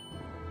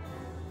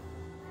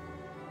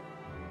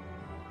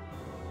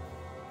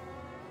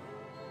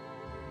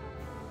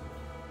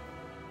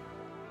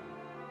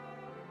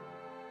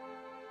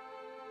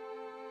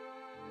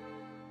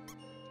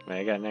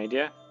 I got an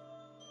idea.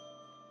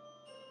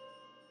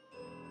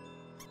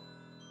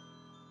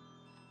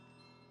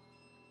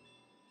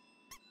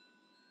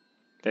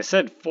 They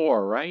said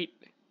 4, right?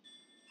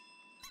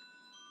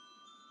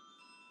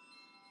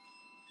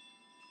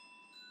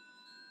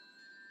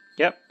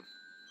 Yep.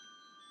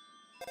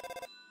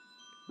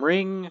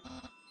 Ring.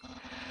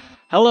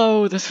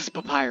 Hello, this is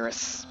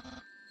Papyrus.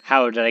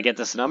 How did I get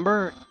this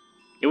number?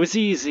 It was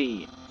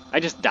easy. I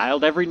just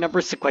dialed every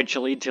number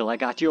sequentially until I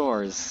got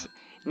yours.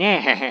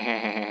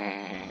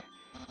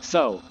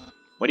 So,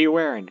 what are you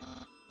wearing?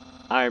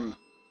 I'm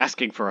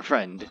asking for a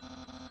friend.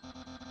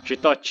 She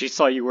thought she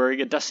saw you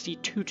wearing a dusty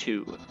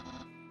tutu.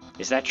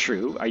 Is that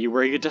true? Are you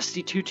wearing a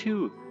dusty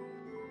tutu?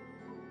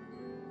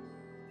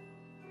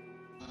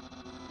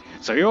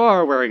 So you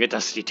are wearing a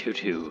dusty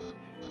tutu.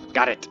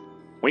 Got it.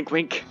 Wink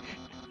wink.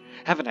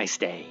 Have a nice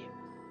day.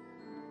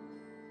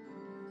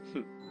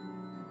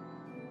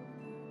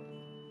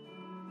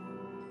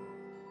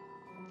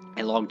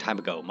 A long time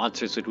ago,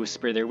 monsters would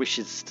whisper their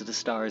wishes to the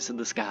stars in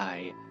the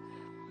sky.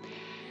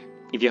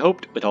 If you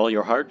hoped with all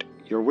your heart,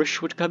 your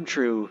wish would come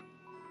true.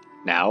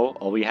 Now,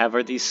 all we have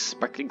are these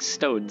sparkling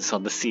stones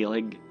on the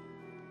ceiling.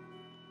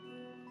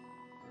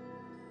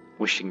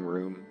 Wishing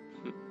room.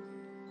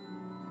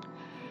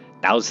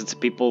 Thousands of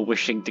people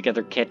wishing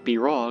together can't be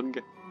wrong.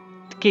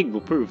 The king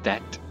will prove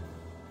that.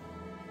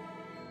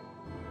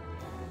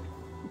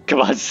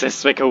 Come on,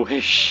 sis, make a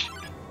wish.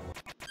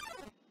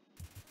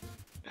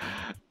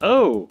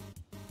 Oh!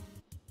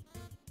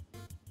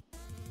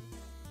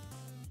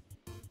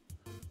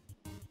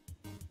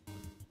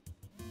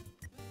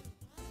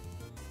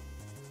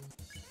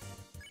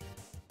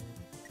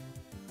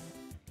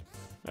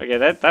 Okay,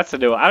 that's a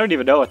new one. I don't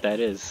even know what that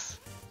is.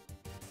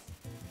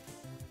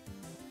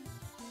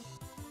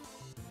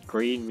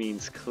 Green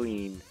means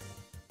clean.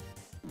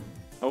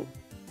 Oh.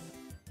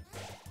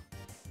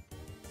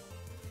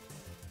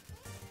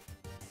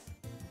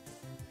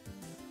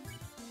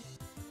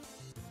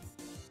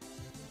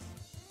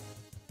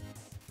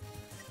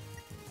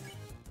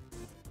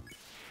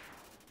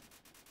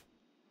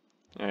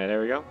 Alright,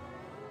 there we go.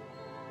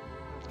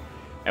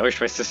 I wish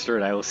my sister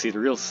and I will see the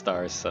real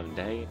stars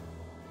someday.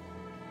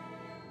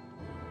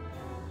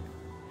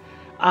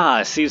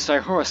 Ah, seems my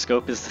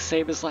horoscope is the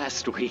same as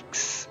last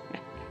week's.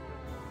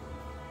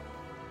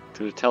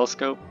 To the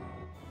telescope.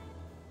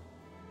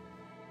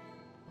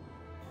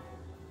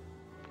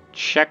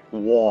 Check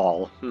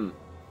wall.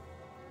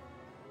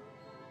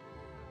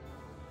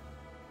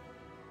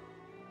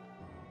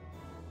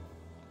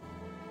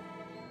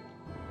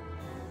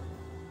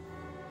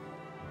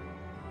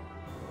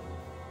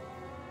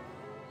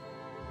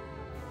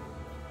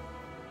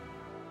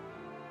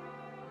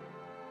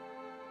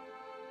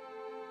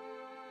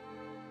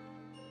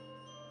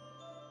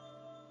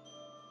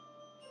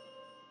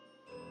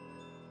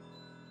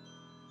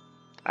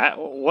 I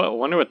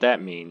wonder what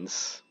that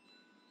means.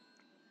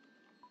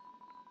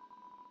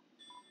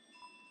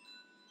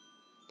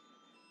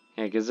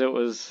 Yeah, because it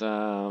was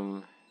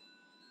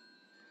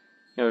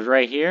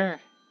right here.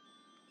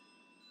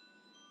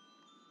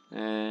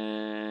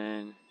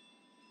 And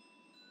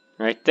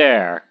right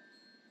there.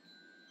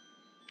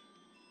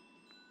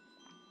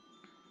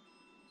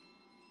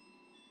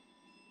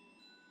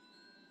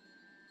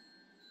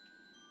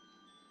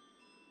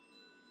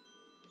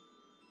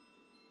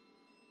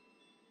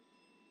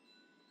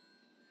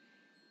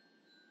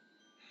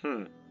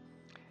 Hmm.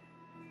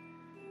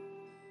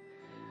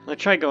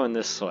 Let's try going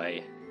this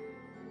way.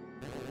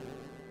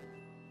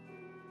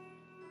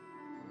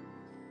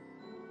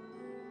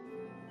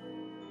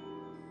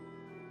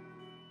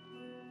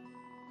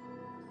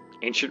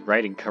 Ancient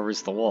writing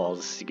covers the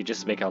walls. You could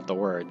just make out the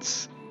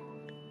words.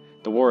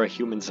 The war of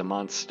humans and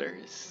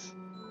monsters.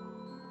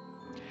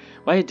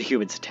 Why did the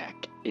humans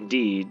attack?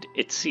 Indeed,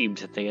 it seemed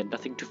that they had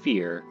nothing to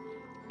fear.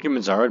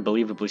 Humans are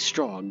unbelievably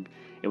strong.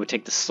 It would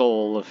take the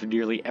soul of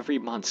nearly every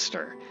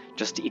monster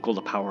just to equal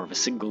the power of a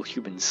single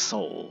human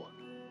soul.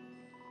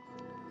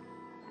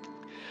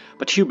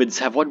 But humans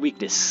have one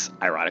weakness.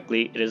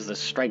 Ironically, it is the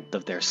strength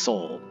of their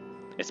soul.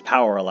 Its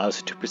power allows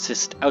it to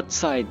persist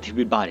outside the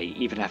human body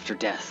even after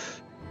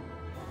death.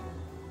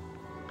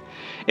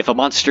 If a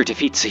monster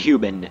defeats a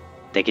human,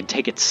 they can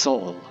take its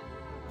soul.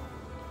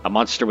 A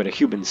monster with a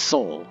human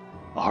soul,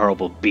 a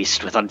horrible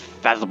beast with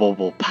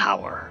unfathomable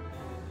power.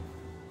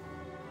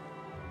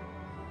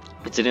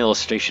 It's an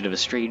illustration of a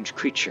strange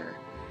creature.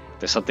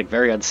 There's something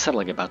very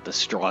unsettling about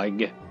this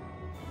drawing.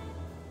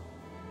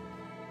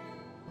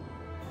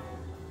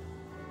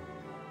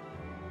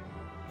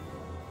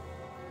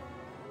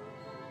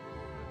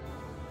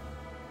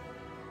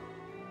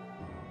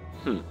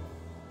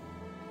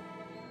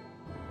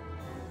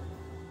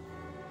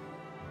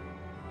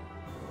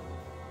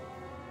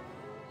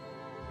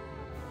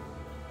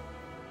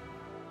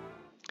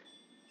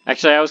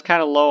 Actually, I was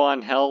kind of low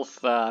on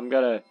health. I'm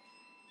gonna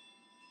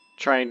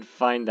try and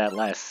find that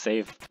last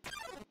save.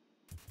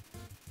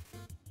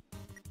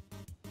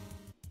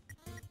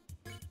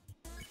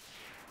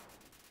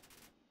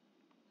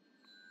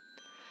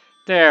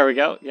 There we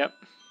go, yep.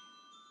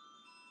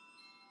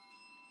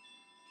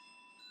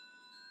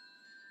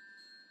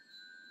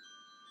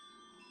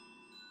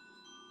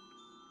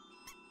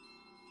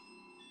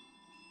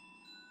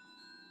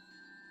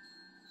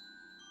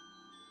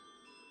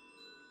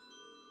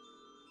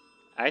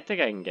 I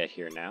think I can get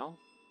here now.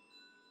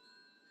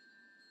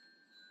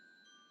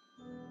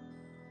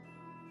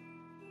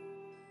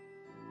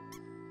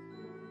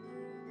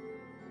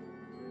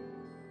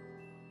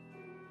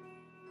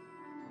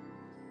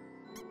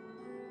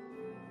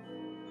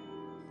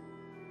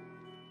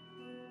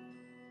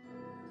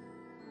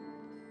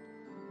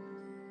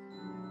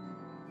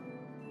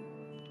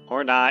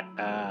 Or not,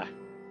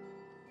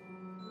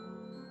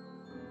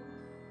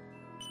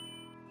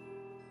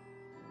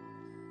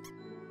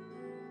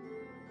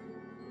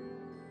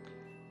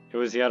 it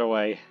was the other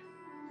way.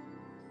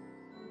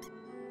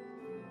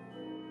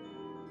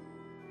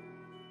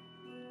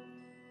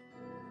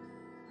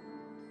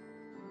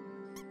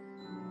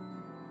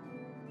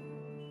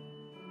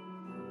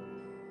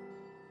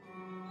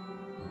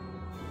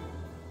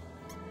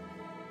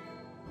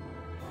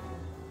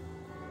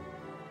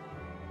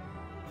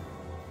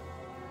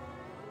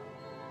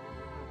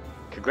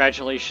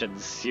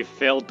 Congratulations, you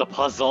failed the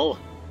puzzle.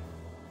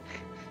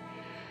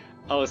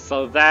 Oh,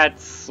 so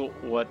that's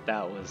what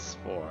that was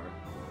for.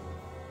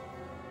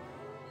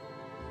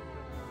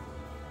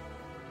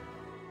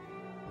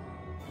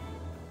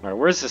 Alright,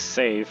 where's the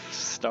safe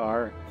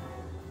star?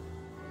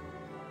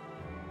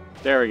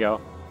 There we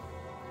go.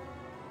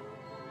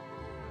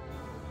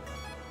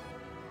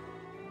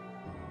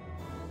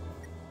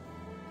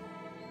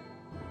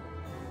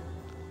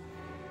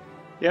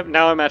 Yep,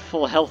 now I'm at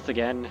full health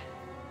again.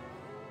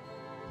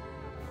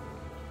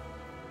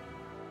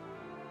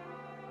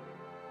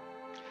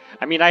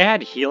 I mean, I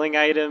had healing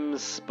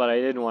items, but I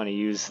didn't want to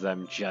use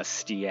them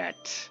just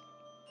yet.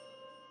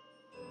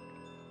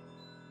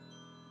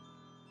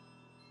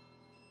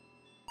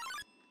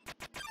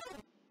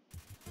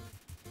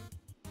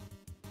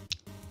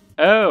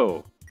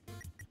 Oh!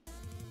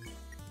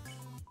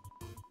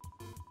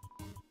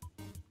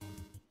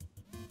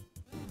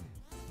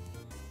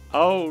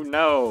 Oh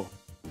no!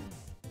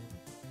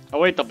 Oh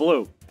wait, the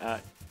blue.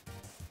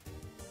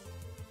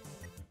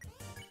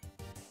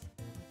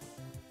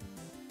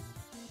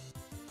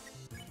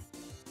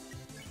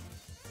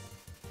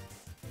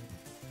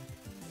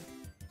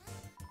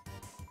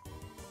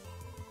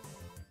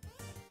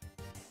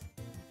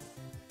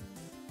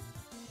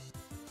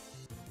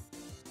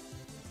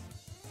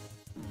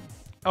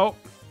 Oh!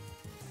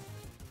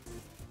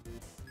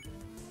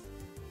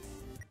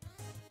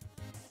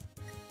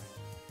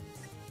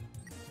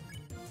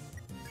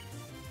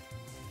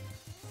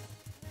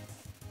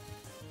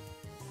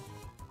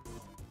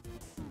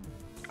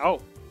 Oh!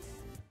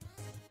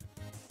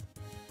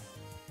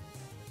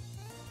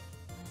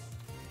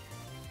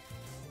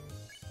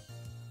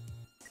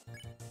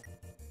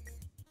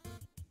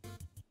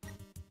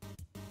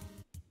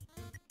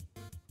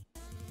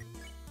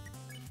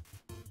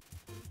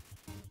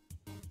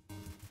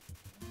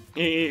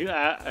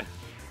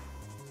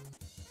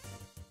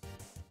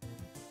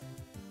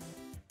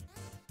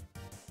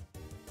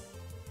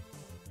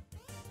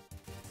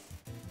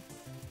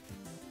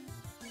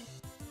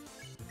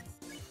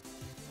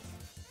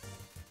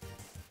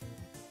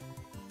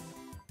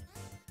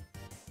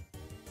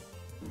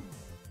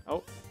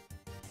 Oh.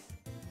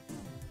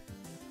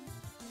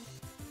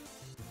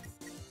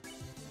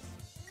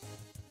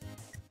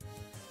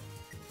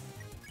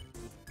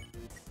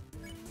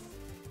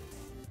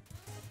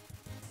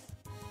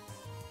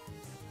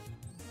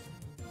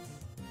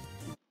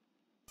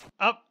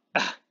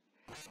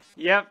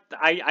 Yep,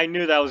 I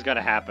knew that was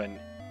gonna happen.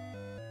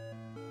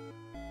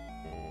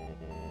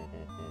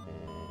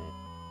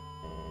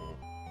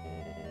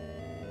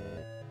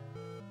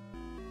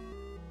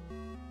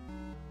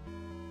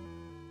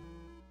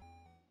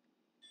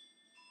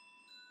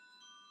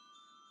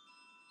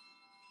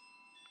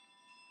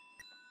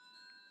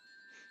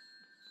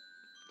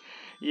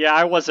 Yeah,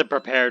 I wasn't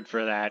prepared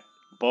for that.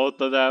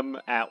 Both of them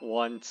at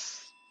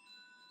once.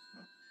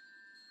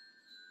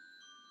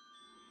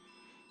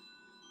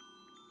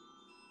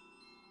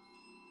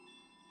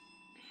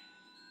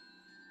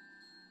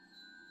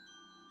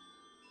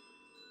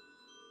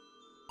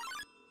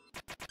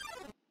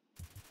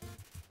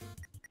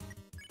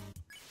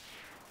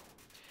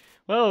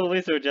 Well, at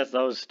least it was just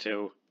those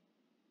two.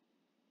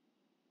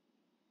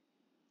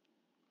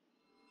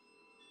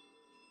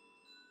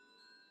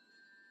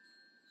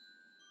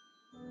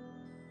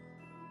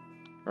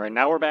 Alright,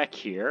 now we're back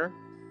here.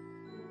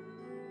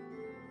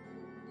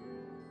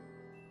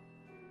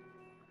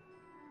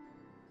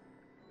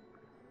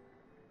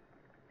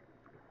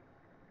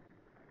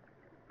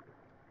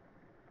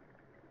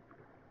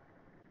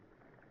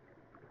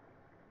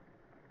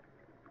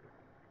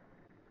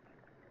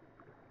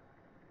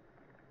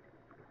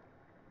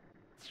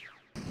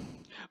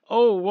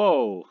 Oh,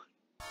 whoa.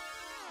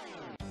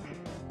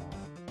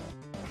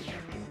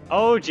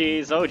 Oh,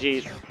 jeez, oh,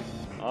 jeez.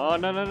 Oh,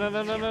 no, no, no,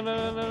 no, no, no,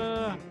 no, no, no,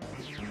 no.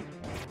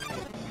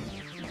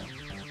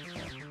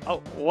 Oh,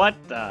 what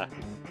the?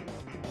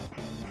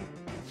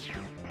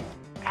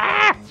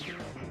 Ah!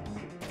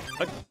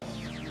 What?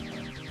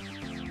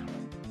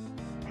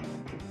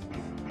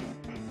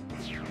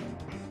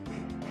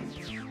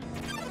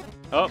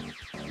 Oh.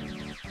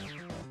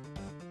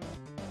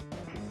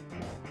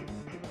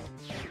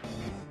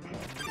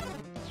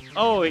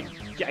 Oh,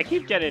 I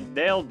keep getting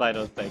nailed by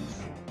those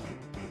things.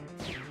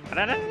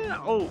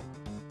 Oh.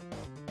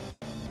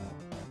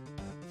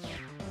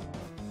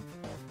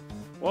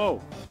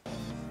 Whoa.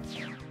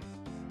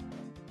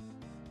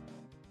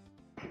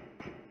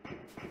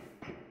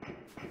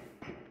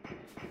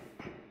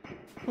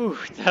 Whew,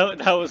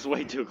 that was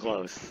way too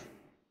close.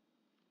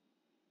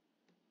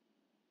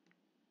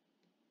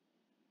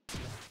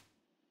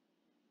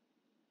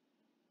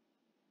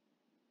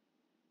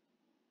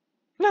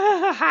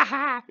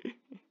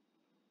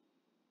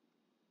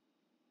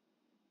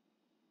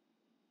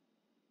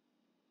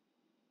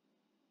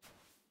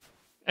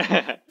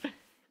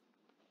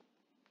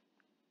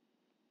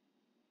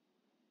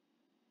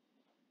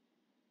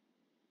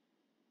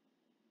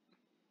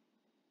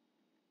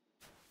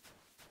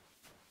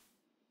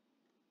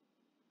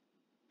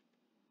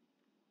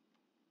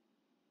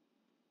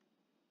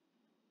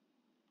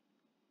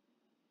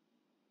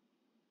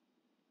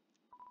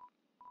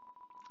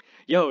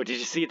 Yo, did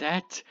you see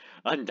that?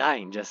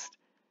 Undyne just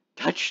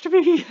touched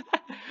me.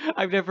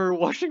 I'm never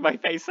washing my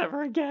face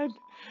ever again.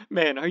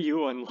 Man, are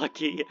you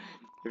unlucky?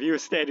 If you were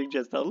standing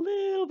just a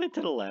little bit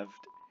to the left.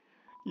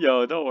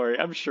 Yo, don't worry,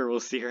 I'm sure we'll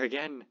see her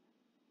again.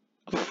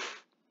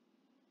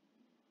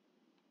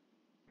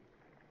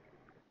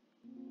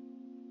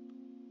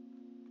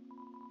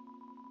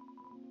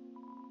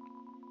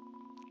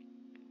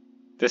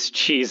 This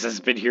cheese has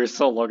been here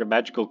so long a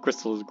magical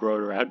crystal has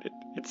grown around it.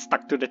 It's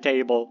stuck to the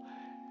table.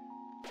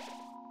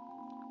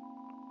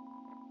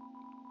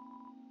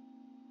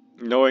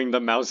 Knowing the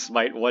mouse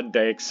might one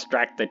day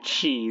extract the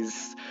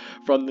cheese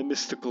from the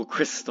mystical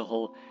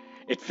crystal,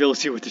 it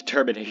fills you with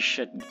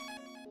determination.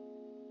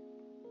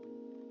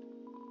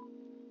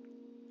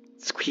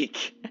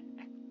 Squeak.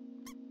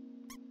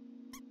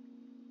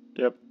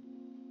 Yep.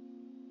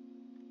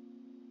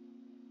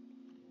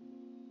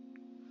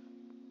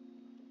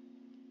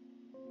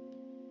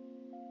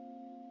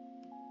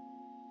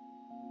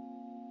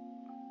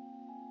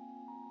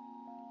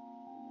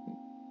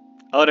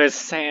 Oh, there's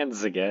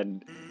Sans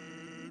again.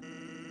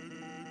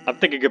 I'm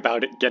thinking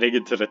about it getting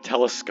into the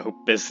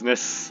telescope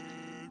business.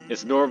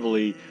 It's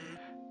normally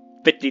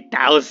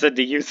 50,000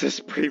 to use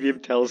this premium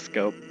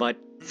telescope, but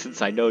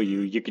since I know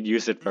you, you can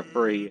use it for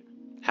free.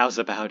 How's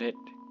about it?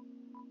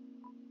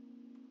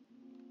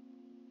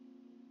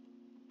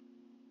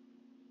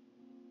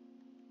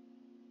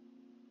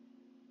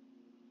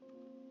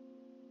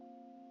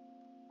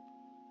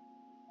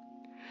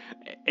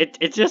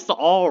 It's just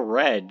all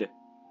red.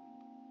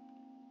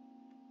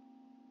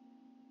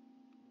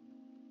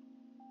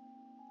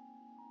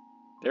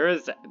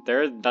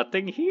 There is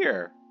nothing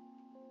here.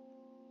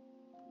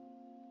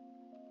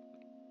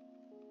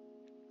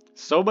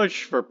 So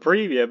much for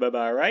premium, am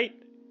I right?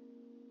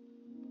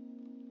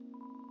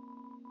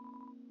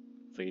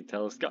 So you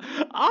telescope.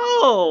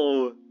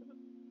 Oh!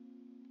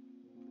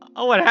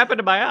 Oh, what happened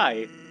to my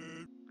eye?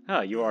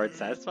 Oh, you aren't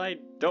satisfied?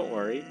 Don't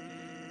worry.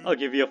 I'll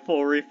give you a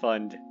full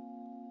refund.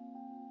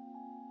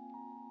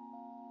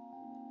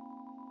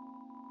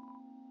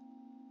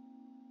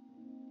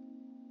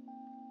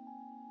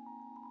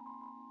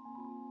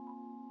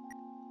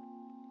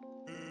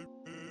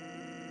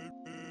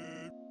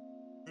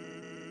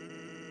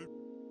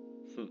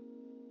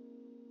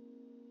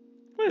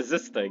 What is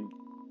this thing?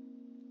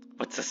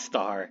 What's a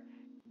star?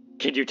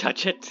 Can you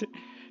touch it?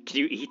 Can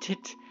you eat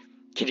it?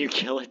 Can you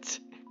kill it?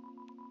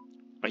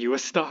 Are you a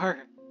star?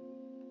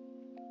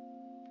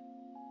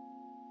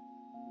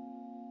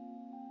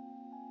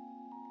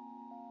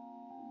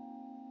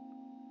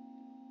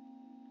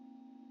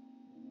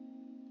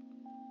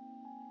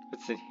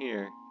 What's in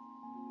here?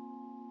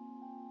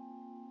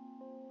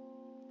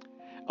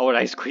 Oh, an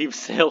ice cream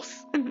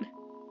salesman.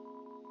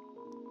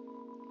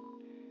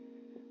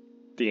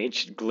 The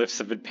ancient glyphs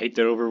have been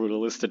painted over with a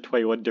list of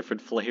 21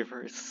 different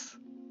flavors.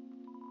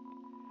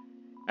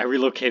 I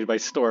relocated my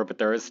store, but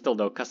there are still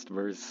no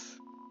customers.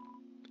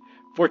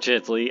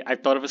 Fortunately,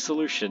 I've thought of a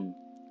solution.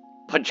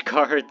 Punch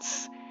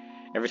cards.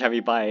 Every time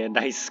you buy an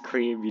ice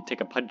cream, you take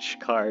a punch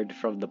card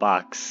from the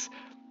box.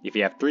 If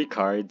you have 3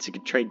 cards, you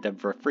can trade them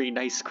for a free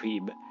ice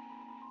cream.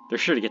 They're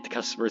sure to get the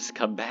customers to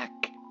come back.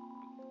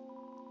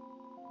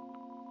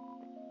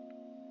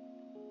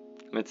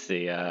 Let's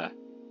see, an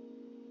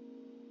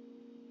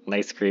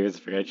ice cream is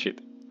pretty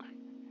cheap.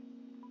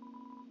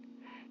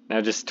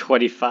 Now just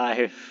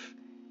 25.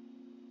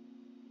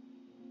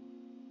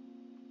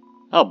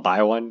 I'll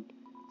buy one.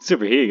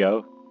 Super, here you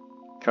go.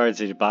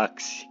 Cards in your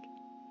box.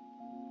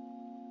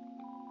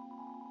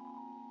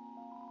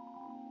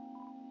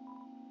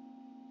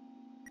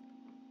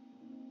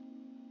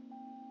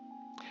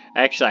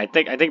 Actually,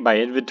 I think my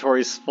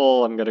inventory's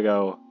full. I'm gonna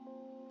go.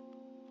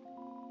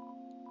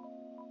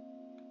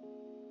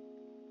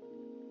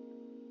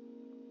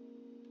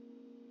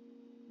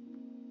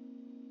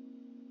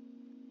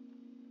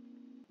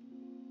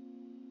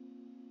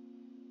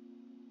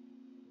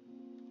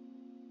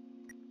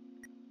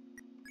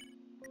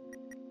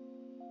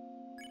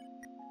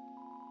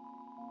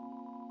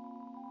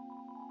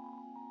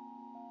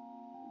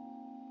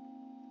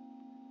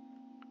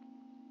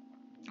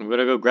 I'm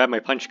gonna go grab my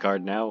punch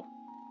card now.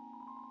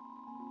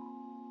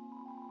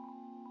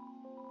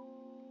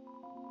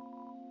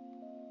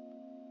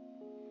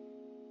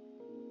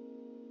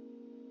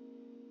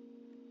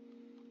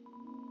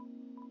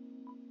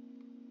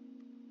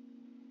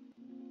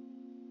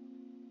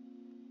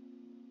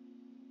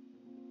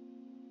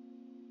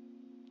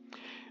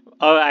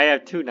 Oh, I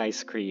have 2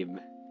 ice cream.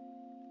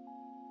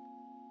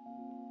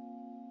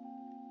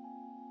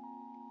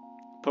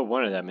 Put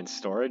one of them in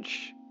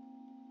storage.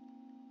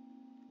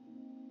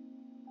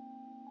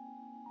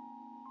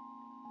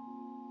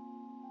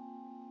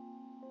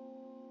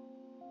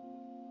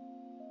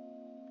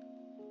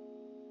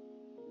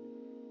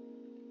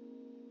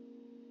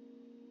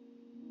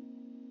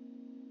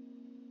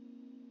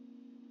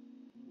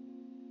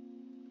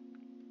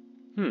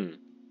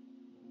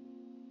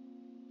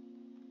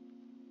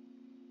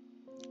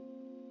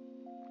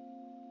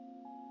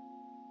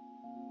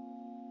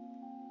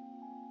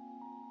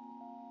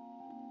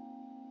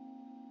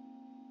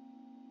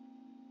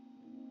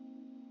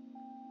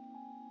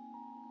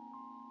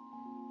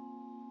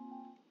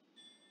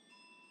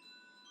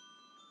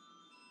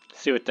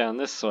 See it down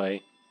this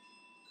way.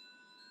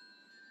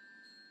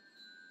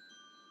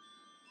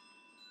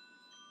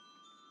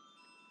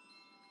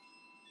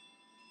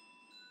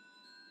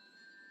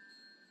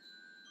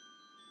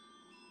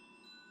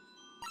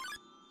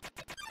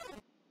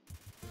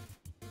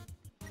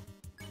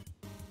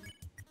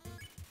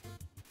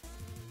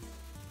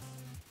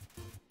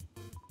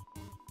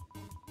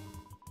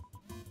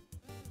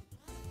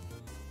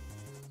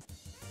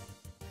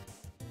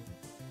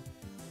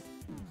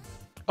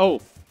 Oh,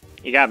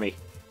 you got me.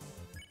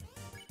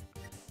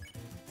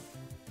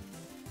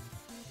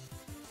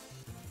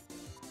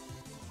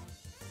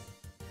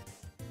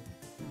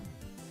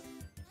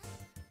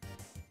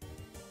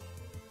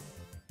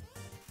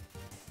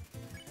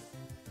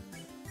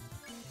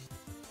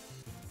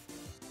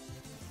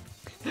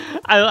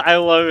 I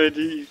love it.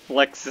 He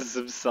flexes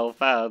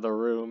himself out of the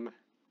room.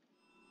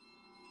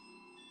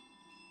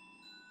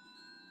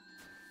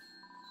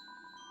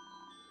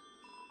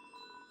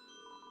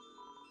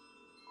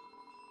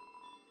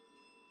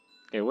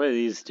 Okay, what do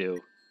these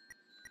do?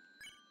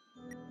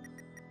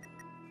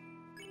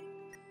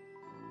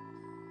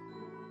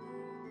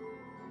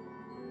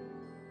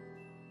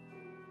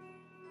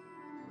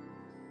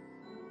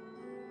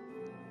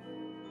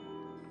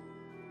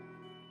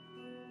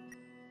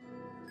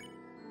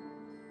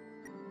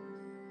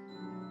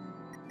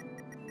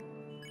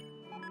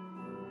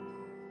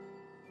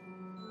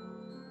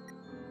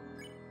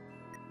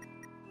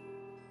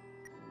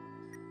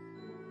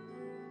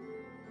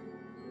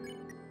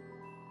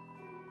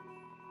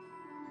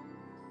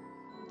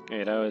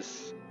 Okay, that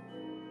was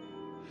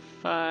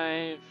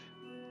 5.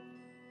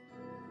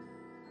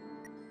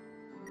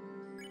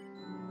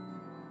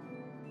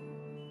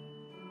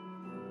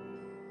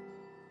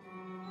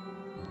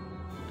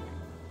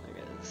 I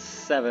got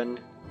 7.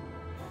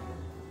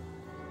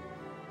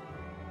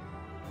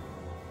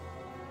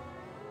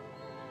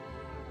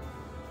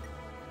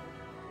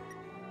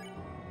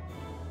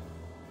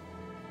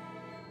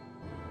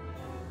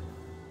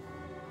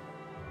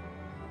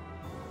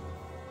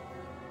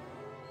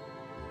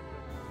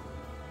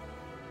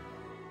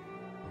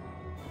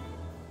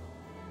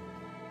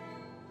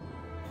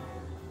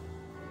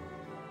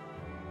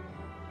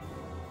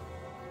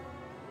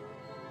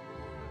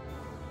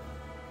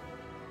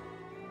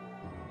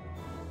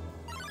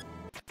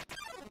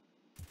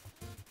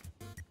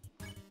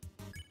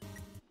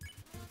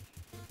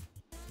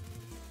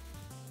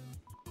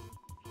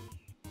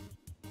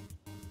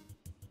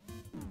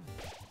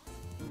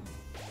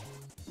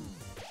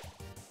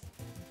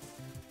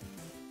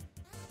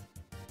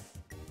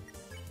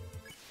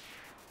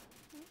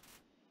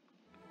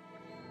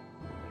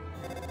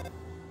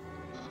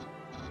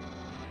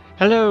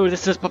 Hello,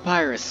 this is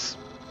Papyrus.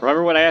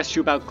 Remember when I asked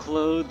you about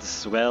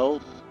clothes?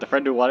 Well, the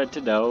friend who wanted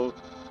to know.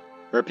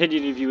 Her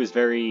opinion of you is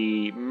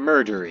very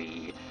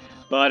murdery,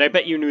 but I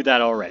bet you knew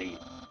that already.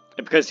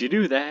 And because you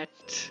knew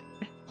that,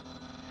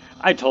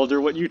 I told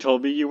her what you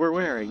told me you were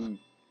wearing.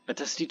 A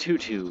dusty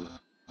tutu.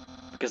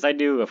 Because I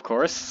knew, of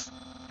course,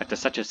 after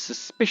such a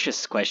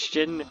suspicious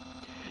question,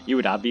 you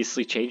would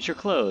obviously change your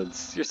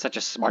clothes. You're such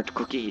a smart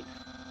cookie.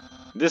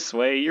 This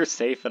way, you're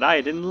safe and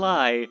I didn't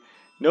lie.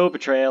 No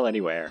betrayal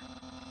anywhere.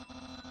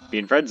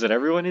 Being friends with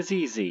everyone is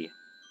easy.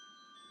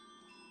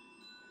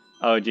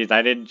 Oh jeez,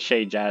 I didn't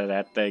change out of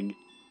that thing.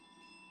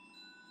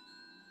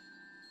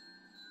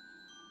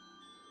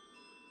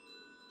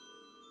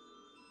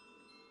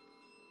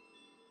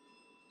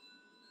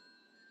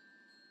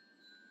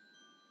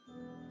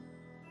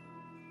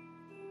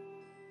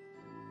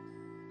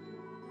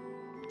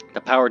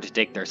 The power to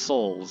take their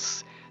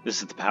souls.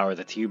 This is the power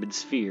that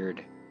humans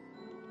feared.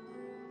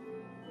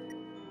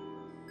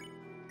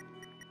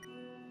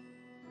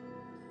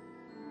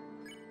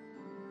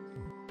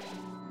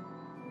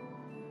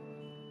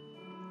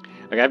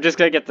 Like, I'm just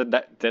gonna get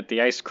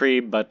the ice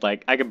cream, but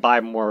like I can buy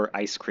more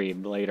ice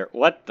cream later.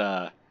 What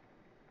the?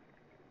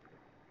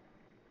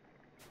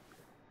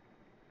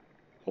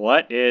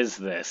 What is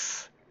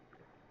this?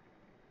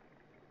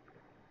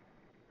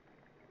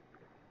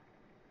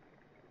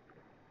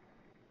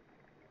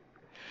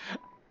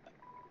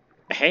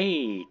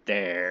 Hey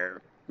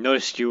there.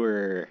 Noticed you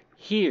were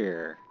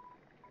here.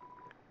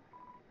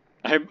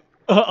 I'm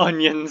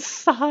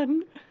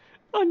Onion-san.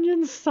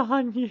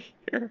 Onion-san, you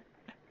here?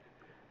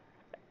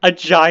 A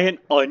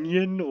giant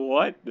onion?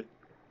 What?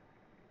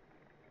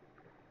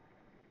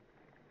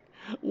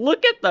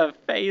 Look at the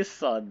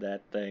face on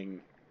that thing.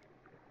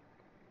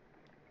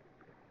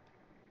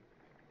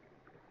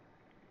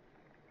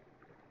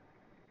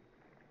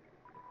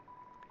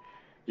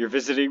 You're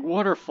visiting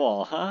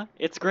Waterfall, huh?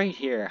 It's great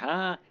here,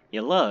 huh?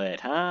 You love it,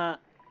 huh?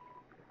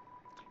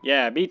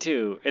 Yeah, me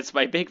too. It's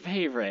my big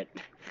favorite.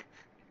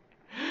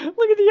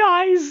 Look at the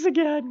eyes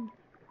again.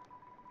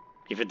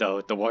 Even though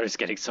the water's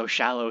getting so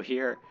shallow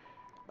here,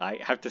 I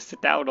have to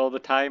sit down all the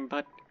time,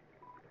 but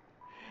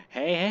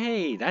hey,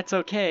 hey, that's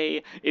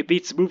okay. It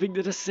beats moving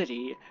to the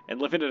city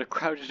and living in a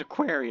crowded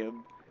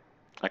aquarium,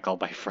 like all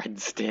my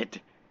friends did.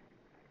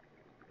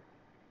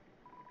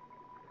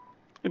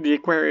 And the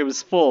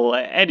aquarium's full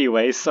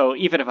anyway, so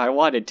even if I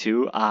wanted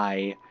to,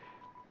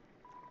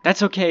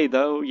 That's okay,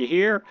 though, you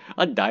hear?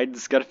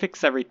 Undyne's gonna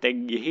fix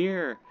everything, you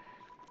hear?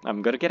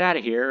 I'm gonna get out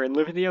of here and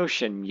live in the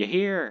ocean, you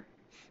hear?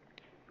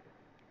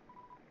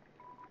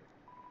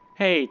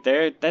 Hey,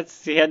 there,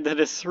 that's the end of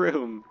this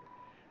room.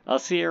 I'll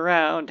see you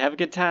around, have a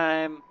good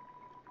time.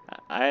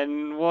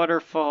 And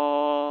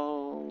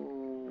waterfall.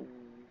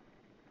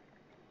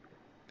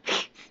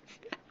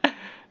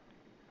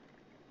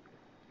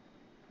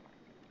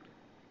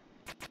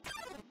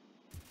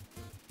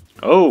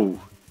 Oh!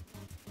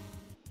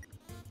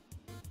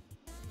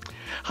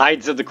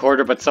 Hides in the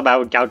corner but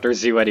somehow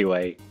encounters you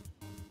anyway.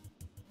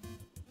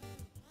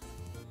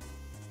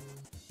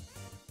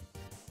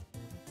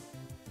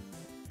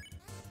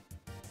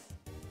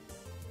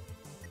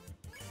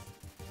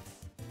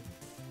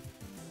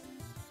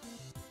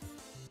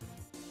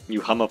 You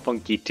hum a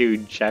funky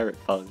tune, Chariot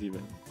follows you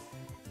in.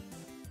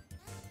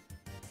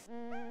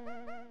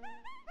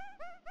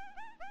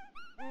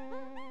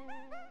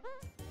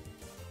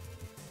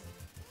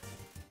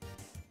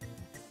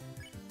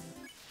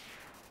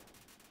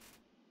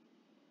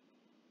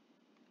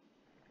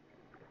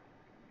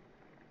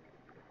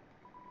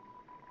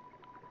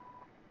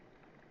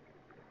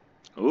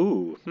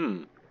 Ooh,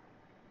 hmm.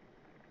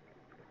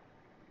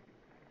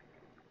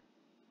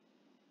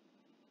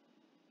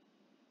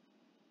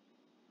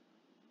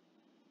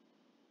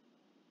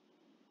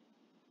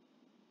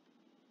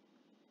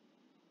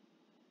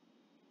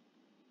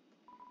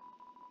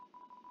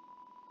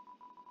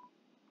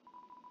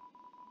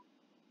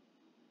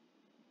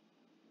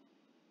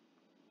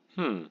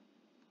 Hmm.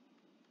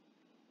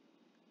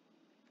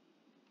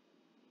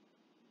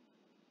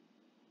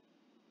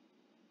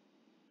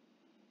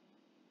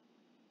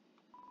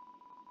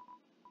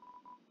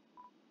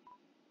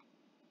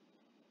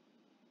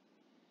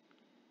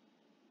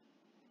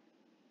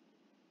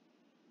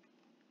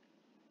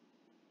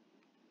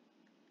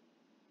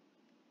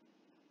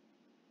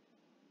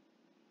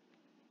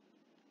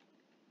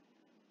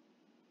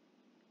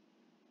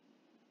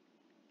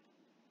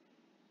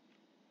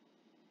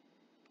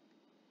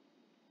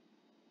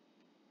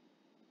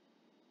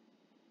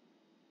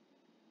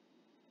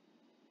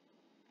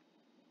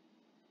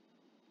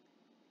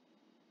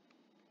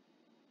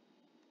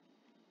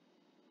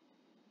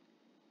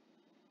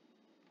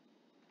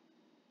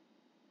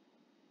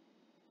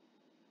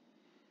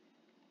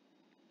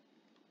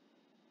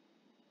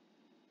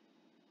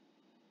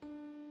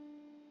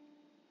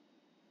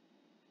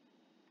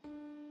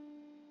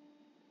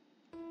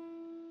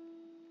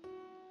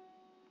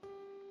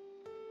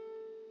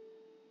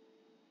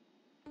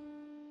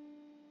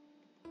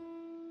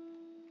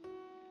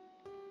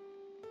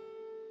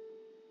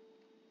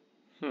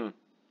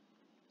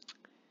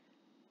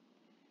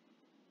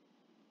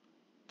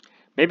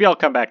 Maybe I'll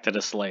come back to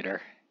this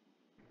later.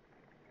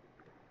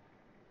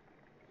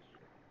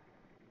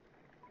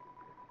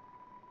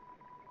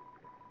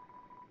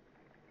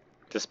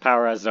 This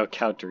power has no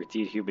counter.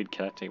 Indeed, human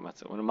cannot take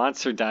monster. When a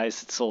monster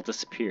dies, its soul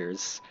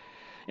disappears.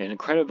 An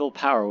incredible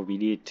power will be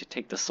needed to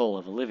take the soul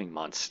of a living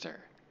monster.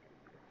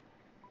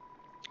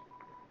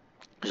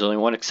 There's only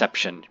one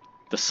exception.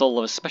 The soul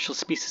of a special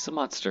species of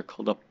monster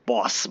called a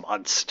boss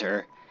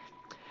monster.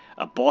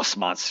 A boss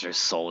monster's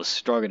soul is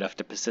strong enough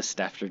to persist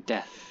after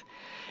death,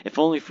 if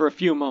only for a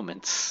few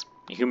moments.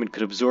 A human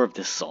could absorb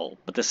this soul,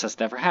 but this has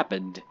never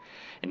happened,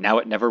 and now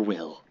it never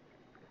will.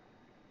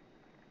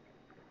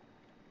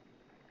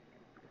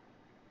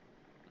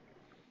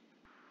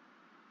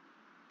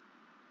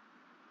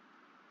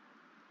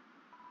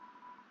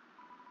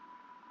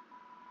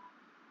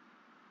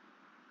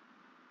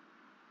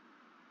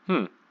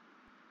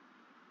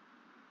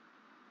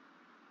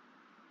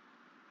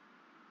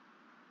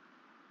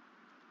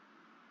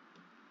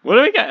 What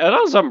do we got? Are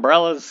those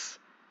umbrellas?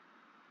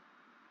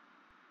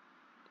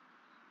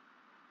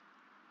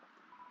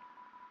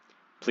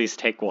 Please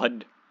take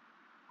one.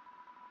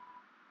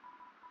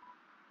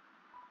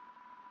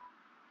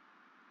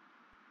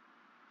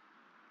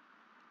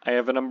 I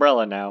have an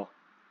umbrella now.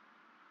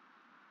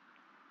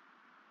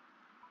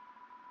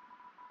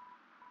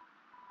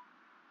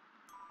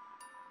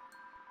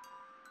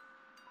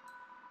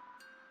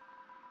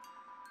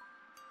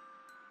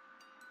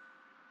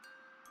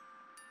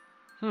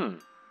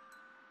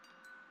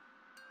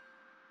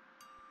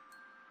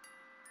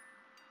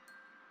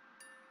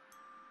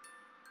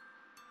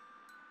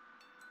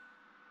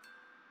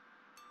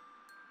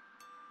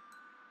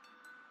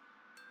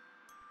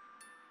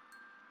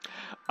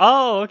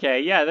 Oh,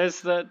 okay. Yeah,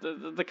 there's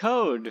the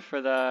code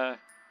for the...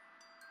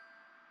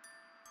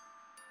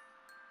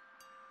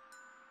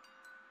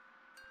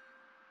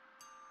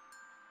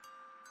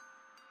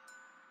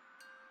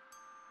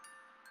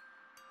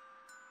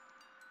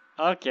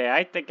 Okay,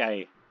 I think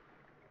I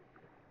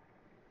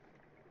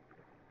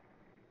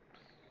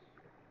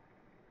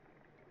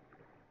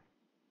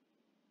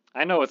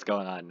know what's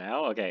going on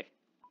now. Okay.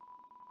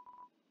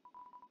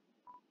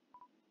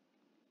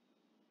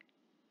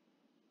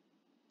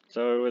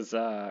 So it was,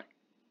 wait,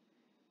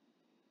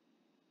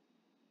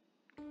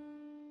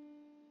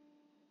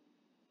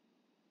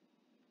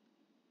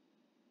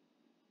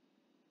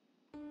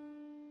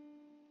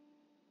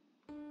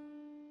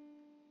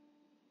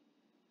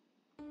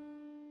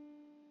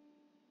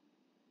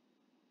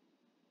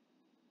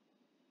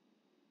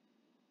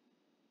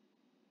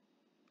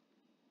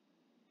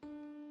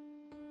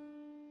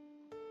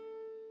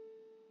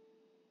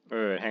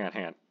 hang on,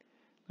 hang on.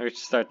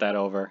 Let's start that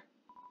over.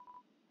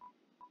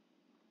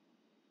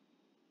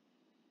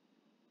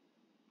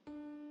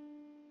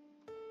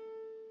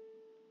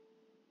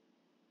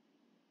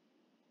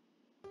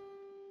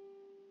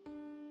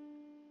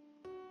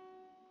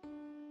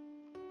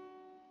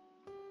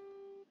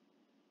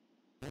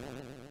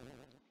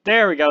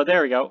 There we go,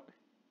 there we go.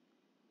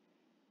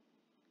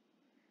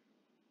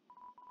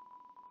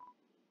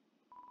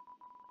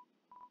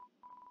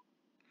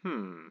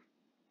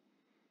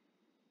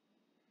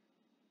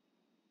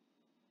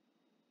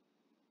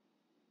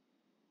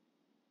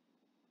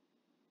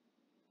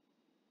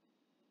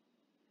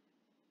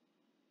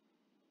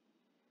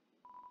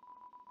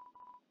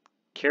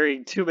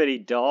 Carrying too many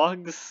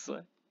dogs?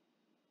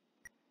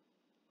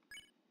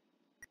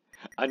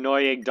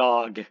 Annoying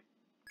dog.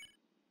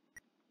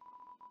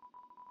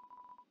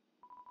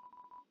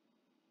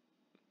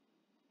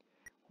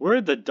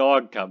 Where'd the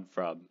dog come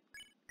from?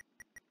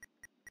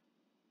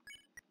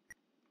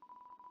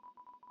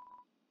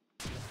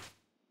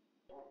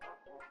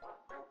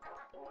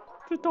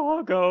 The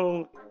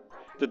doggo.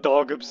 The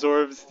dog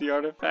absorbs the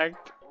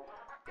artifact.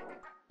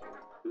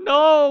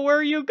 No, where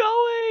are you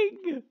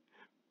going?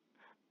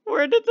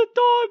 Where did the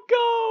dog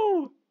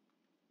go?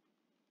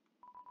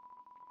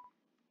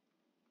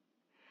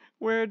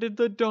 Where did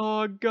the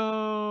dog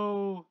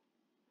go?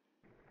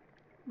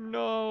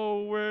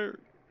 No, where?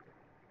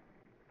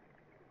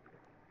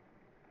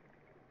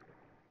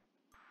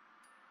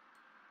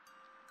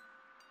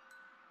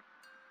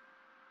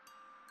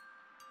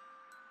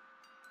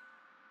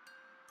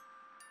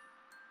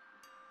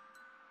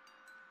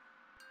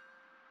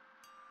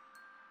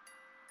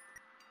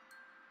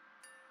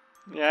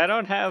 Yeah, I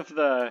don't have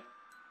the...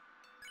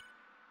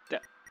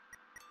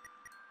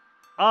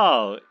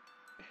 Oh.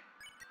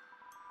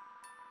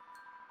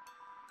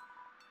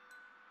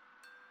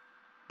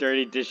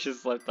 Dirty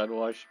dishes left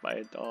unwashed by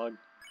a dog.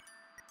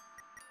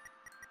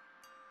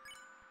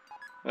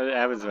 What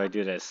happens if I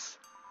do this?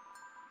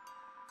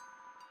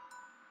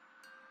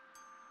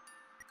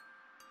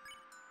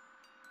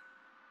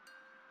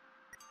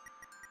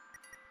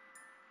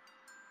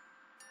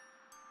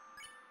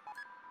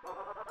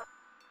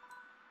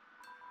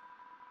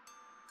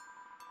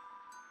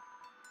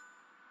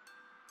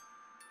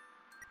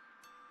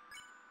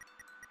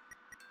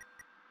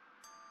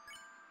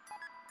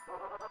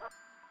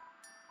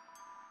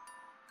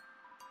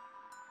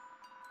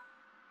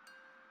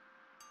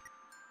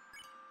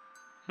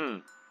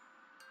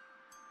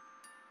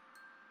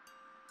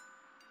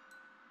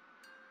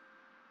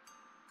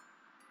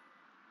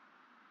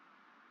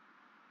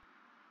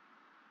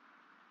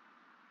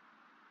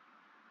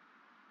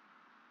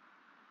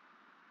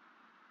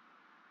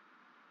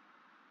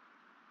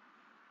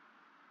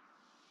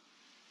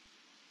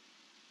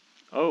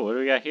 Oh, what do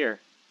we got here?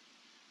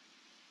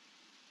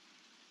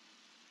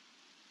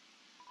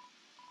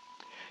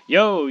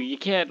 Yo, you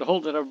can't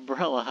hold an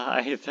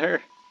umbrella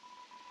either.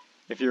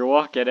 If you're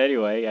walking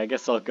anyway, I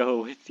guess I'll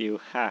go with you.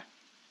 Ha.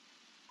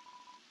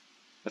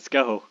 Let's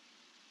go.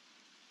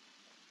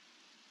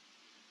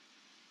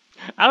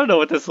 I don't know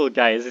what this little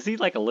guy is. Is he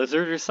like a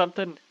lizard or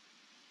something?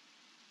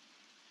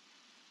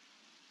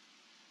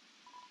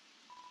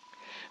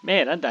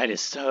 Man, Undyne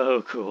is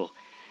so cool.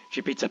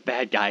 She beats up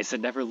bad guys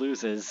and never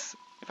loses.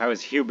 If I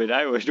was human,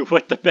 I would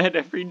wet the bed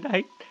every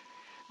night,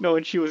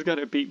 knowing she was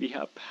gonna beat me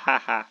up.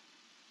 Haha.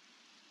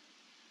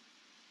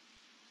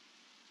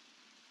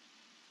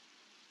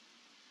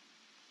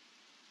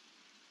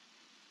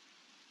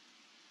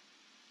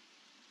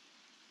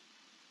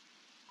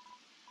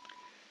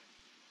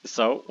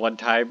 So, one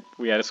time,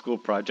 we had a school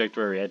project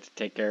where we had to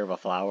take care of a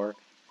flower.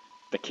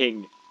 The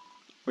king.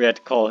 We had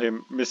to call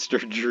him Mr.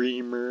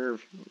 Dreamer.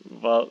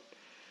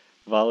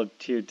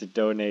 Volunteered to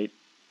donate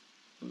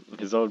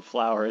his own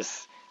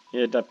flowers. He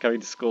ended up coming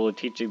to school and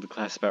teaching the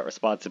class about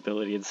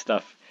responsibility and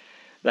stuff.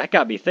 That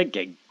got me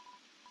thinking.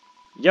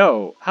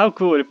 Yo, how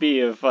cool would it be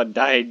if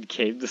Undyne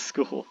came to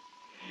school?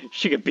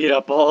 She could beat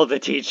up all the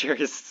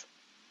teachers.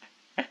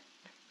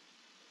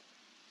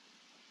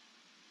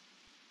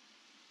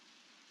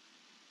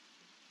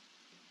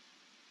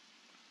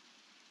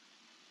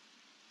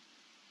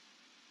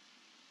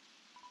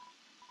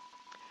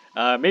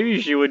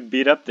 Maybe she would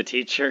beat up the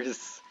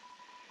teachers.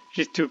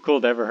 She's too cool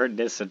to ever hurt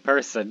this in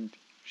person.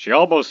 She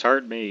almost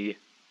hurt me.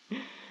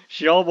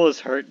 She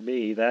almost hurt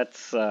me. That's,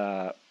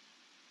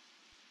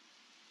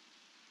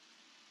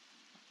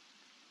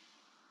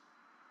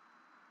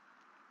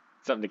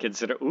 something to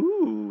consider.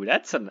 Ooh,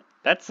 that's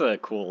a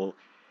cool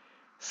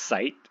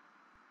sight.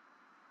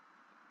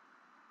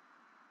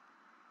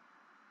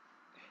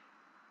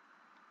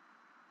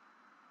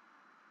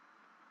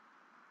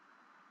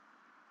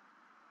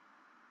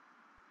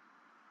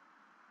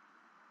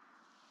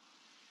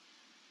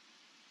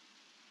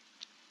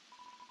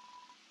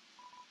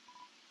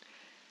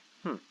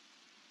 Hmm.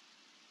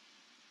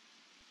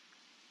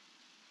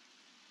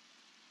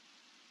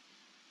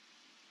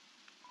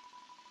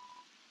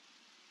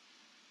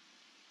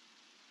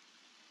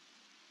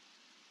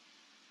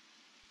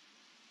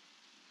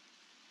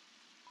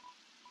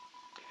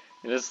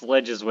 And this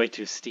ledge is way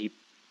too steep.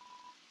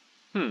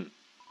 Hmm.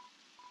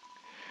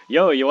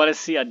 Yo, you want to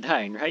see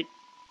Undyne, right?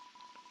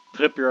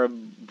 Put up your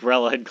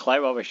umbrella and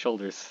climb on my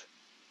shoulders.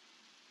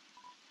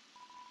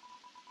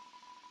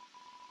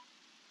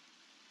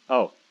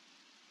 Oh.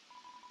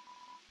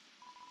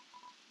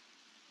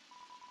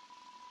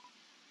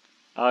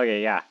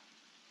 Okay, yeah.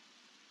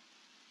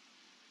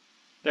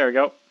 There we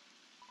go.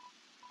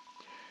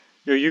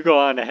 Yo, you go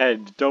on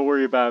ahead. Don't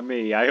worry about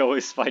me. I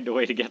always find a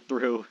way to get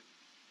through.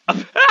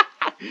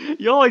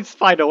 You always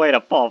find a way to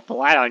fall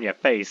flat on your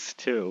face,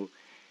 too.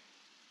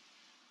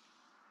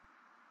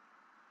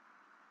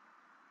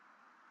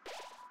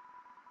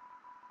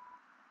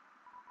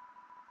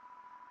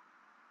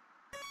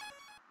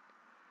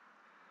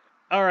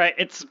 Alright,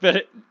 it's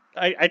been...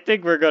 I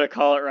think we're gonna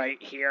call it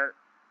right here.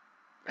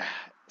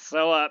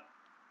 So,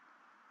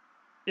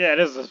 yeah,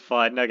 this was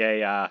fun. Okay,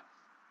 yeah,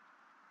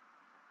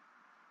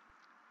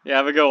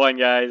 have a good one,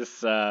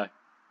 guys.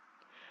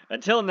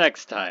 Until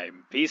next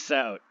time, peace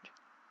out.